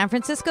 Yes. at San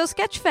Francisco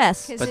Sketch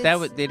Fest 'Cause But that it's-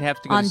 would they'd have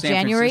to go on to San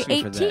January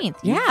Francisco for that. 18th.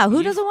 You- Yeah, who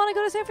you- doesn't want to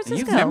go to San You've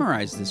Francisco?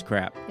 memorized this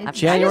crap. it's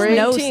January I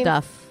just know 18th.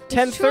 stuff.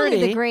 It's truly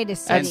 10:30 the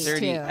greatest city 10:30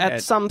 too.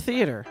 at some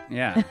theater.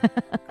 Yeah.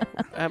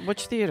 At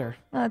which theater?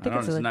 I think don't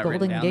it's know, a it's not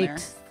written Golden down Gate there?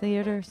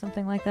 Theater or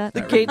something like that. The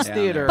Not written Gates down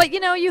Theater. there. But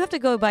you have to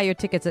go buy your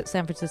tickets at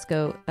San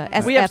Francisco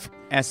We have-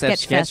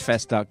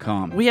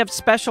 sfsketchfest.com. We have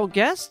special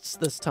guests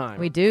this time.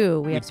 We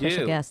do. We We have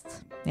special do.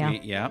 guests. Yeah.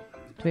 Yeah.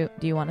 Do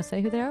you want to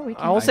say who they are? We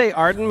can. I will say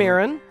Arden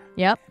Mirren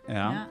Yep.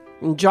 Yeah.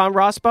 and John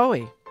Ross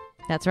Bowie.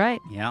 That's right.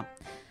 Yeah.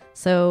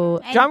 So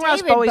And John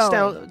Ross David Bowie Bowie.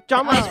 sounds.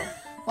 John Ross.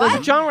 What?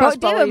 Does John Ross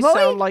David Bowie Bowie?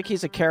 sound like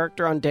he's a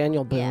character on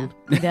Daniel Boone?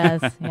 he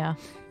does. Yeah.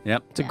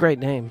 Yep. It's a great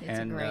name. It's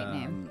a great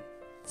name.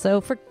 So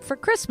for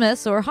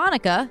Christmas or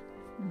Hanukkah,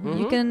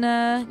 You can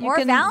Or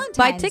Valentine's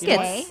buy tickets.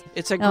 Day.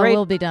 It's a Oh, great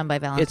we'll be done by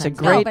Valentine's. it's a Day.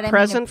 great but I mean a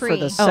present for pre.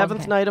 the Oh, 7th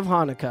okay. night of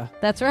Hanukkah.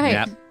 That's right.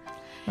 Yep.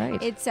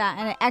 Right. It's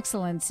an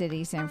excellent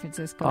city, San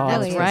Francisco. Oh, It that's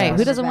really is right. one Who of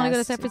the doesn't wanna go to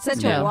best. San It's such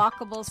a Francisco?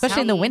 walkable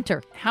Especially in the city.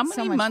 winter. How So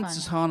many much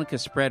months fun. is Hanukkah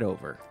spread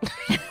over?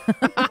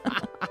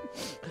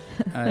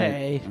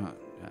 Hey.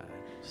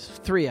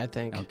 3, I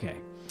think. Okay.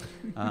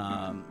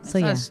 So,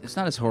 yeah. It's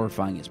not as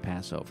horrifying as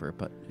Passover,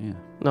 but yeah.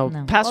 No,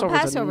 No. Passover's,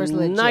 Passover's a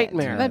legit.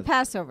 nightmare. But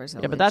Passover's a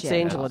Yeah, but that's legit.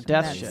 Angel of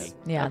Death That's- shit.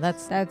 Yeah,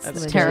 that's That's That's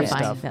legit.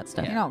 terrifying. stuff. That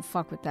stuff. You don't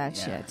fuck with that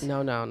shit.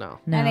 No. No.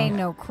 That ain't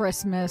no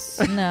Christmas.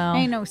 No.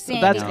 Ain't no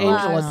Santa That's No. Angel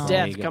Claus. of No.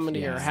 Death You go- coming to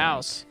yeah, your right.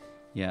 house.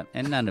 Yeah,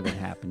 and none of it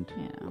happened.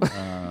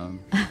 Yeah.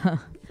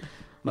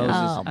 Moses. Oh.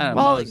 I don't know,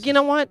 Well, Moses- you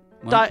know what?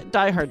 What?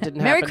 Die Hard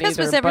didn't Merry happen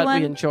Christmas, either, but everyone.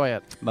 we enjoy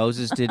it.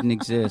 Moses didn't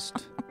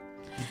exist.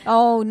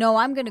 Oh no,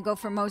 I'm gonna go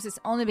for Moses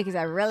only because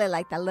I really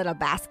like that little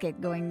basket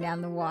going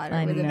down the water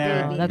I with a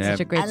know. baby. That's such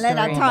a great and then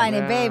story. a tiny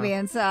Yeah. baby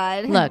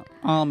inside. Look,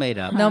 All made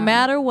up. no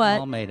matter All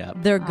what, made up.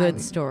 they're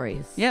good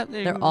stories. Yeah,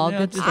 They're all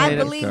good just stories. I made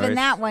up believe in stories.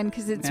 that one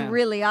because it's Yeah.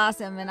 really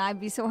awesome, and I'd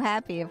be so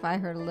happy if I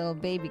heard a little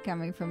baby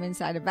coming from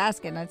inside a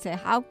basket. And I'd say,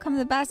 "How come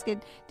the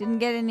basket didn't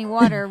get any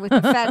water with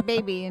the fat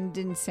baby and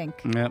didn't sink?"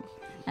 Yep.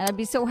 And I'd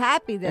be so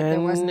happy that there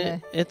wasn't.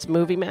 And it's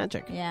movie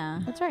magic. Yeah,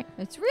 That's right.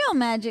 it's real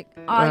magic.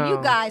 Oh, you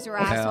Oh. guys are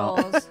Well.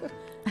 assholes.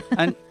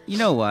 And you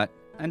know what?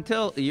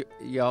 Until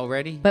y'all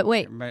ready? But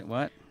wait. Everybody-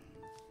 what?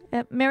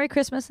 Merry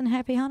Christmas and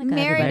Happy Hanukkah,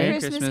 Merry everybody.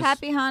 Christmas, Christmas.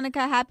 Happy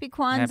Hanukkah, Happy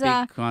Kwanzaa,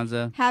 Happy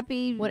Kwanzaa.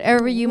 happy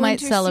Whatever you might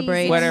winter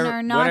celebrate. season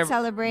or not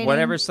celebrating.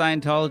 Whatever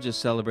Scientologists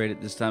celebrate at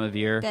this time of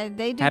year.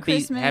 They do Happy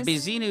Christmas.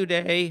 Xenu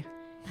Day.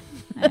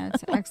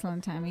 That's an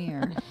excellent time of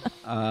year.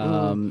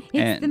 It's the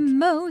And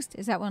most.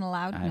 Is that one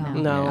allowed? I know.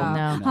 No. Oh.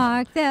 No.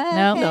 Hark the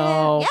No.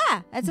 No.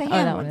 Yeah, that's a hymn.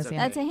 that one is, yeah.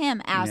 That's a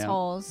hymn,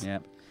 assholes.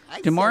 Yep. I Do said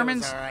it was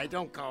Mormons- all right.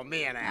 Don't call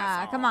me an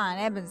asshole. Come on,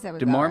 Eben said it was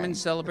Do all Mormons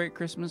right. celebrate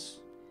Christmas?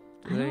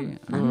 Do they?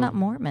 I'm not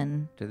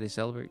Mormon. Do they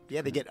celebrate?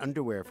 Yeah, they get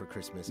underwear for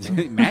Christmas.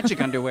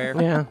 Magic underwear.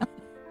 Yeah.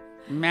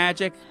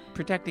 Magic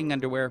protecting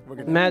underwear. We're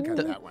gonna Matt, cut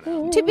the- that one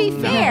out. To be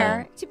No.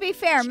 fair, It's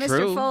Mr.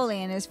 true.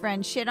 Foley and his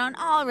friends shit on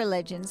all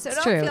religions, so It's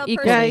don't true. feel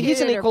Equal. Yeah, persecuted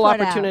he's an or equal put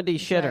out. opportunity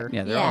shitter.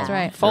 Yeah, they're Yeah. all. That's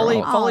right. Foley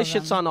They're all, Foley of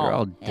them. shits on they're all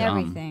all. dumb.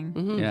 Everything.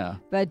 Mhm. Yeah.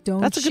 But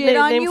don't That's a good shit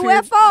on name for your-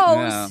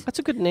 UFOs. Yeah. That's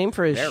a good name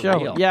for his They're show.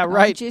 real. Yeah, Don't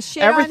right. just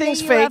shit on the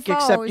Everything's fake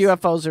except UFOs.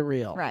 UFOs are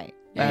real. Right.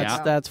 That's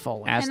Yeah. that's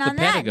Foley. Ask And the on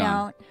that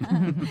Pentagon. note,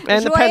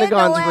 And the Joyeux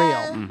Pentagon's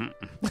Noel.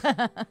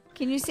 real.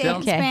 Can you say it in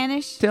Okay.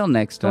 Spanish? Till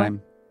next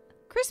time.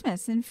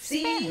 Christmas in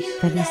Spanish.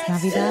 Feliz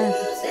Navidad.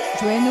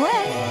 Joyeux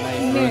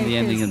Noel. You Merry ruined the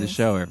ending of the Christmas.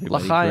 show,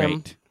 everybody.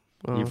 L'chaim.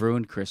 Great. You've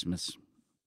ruined Christmas.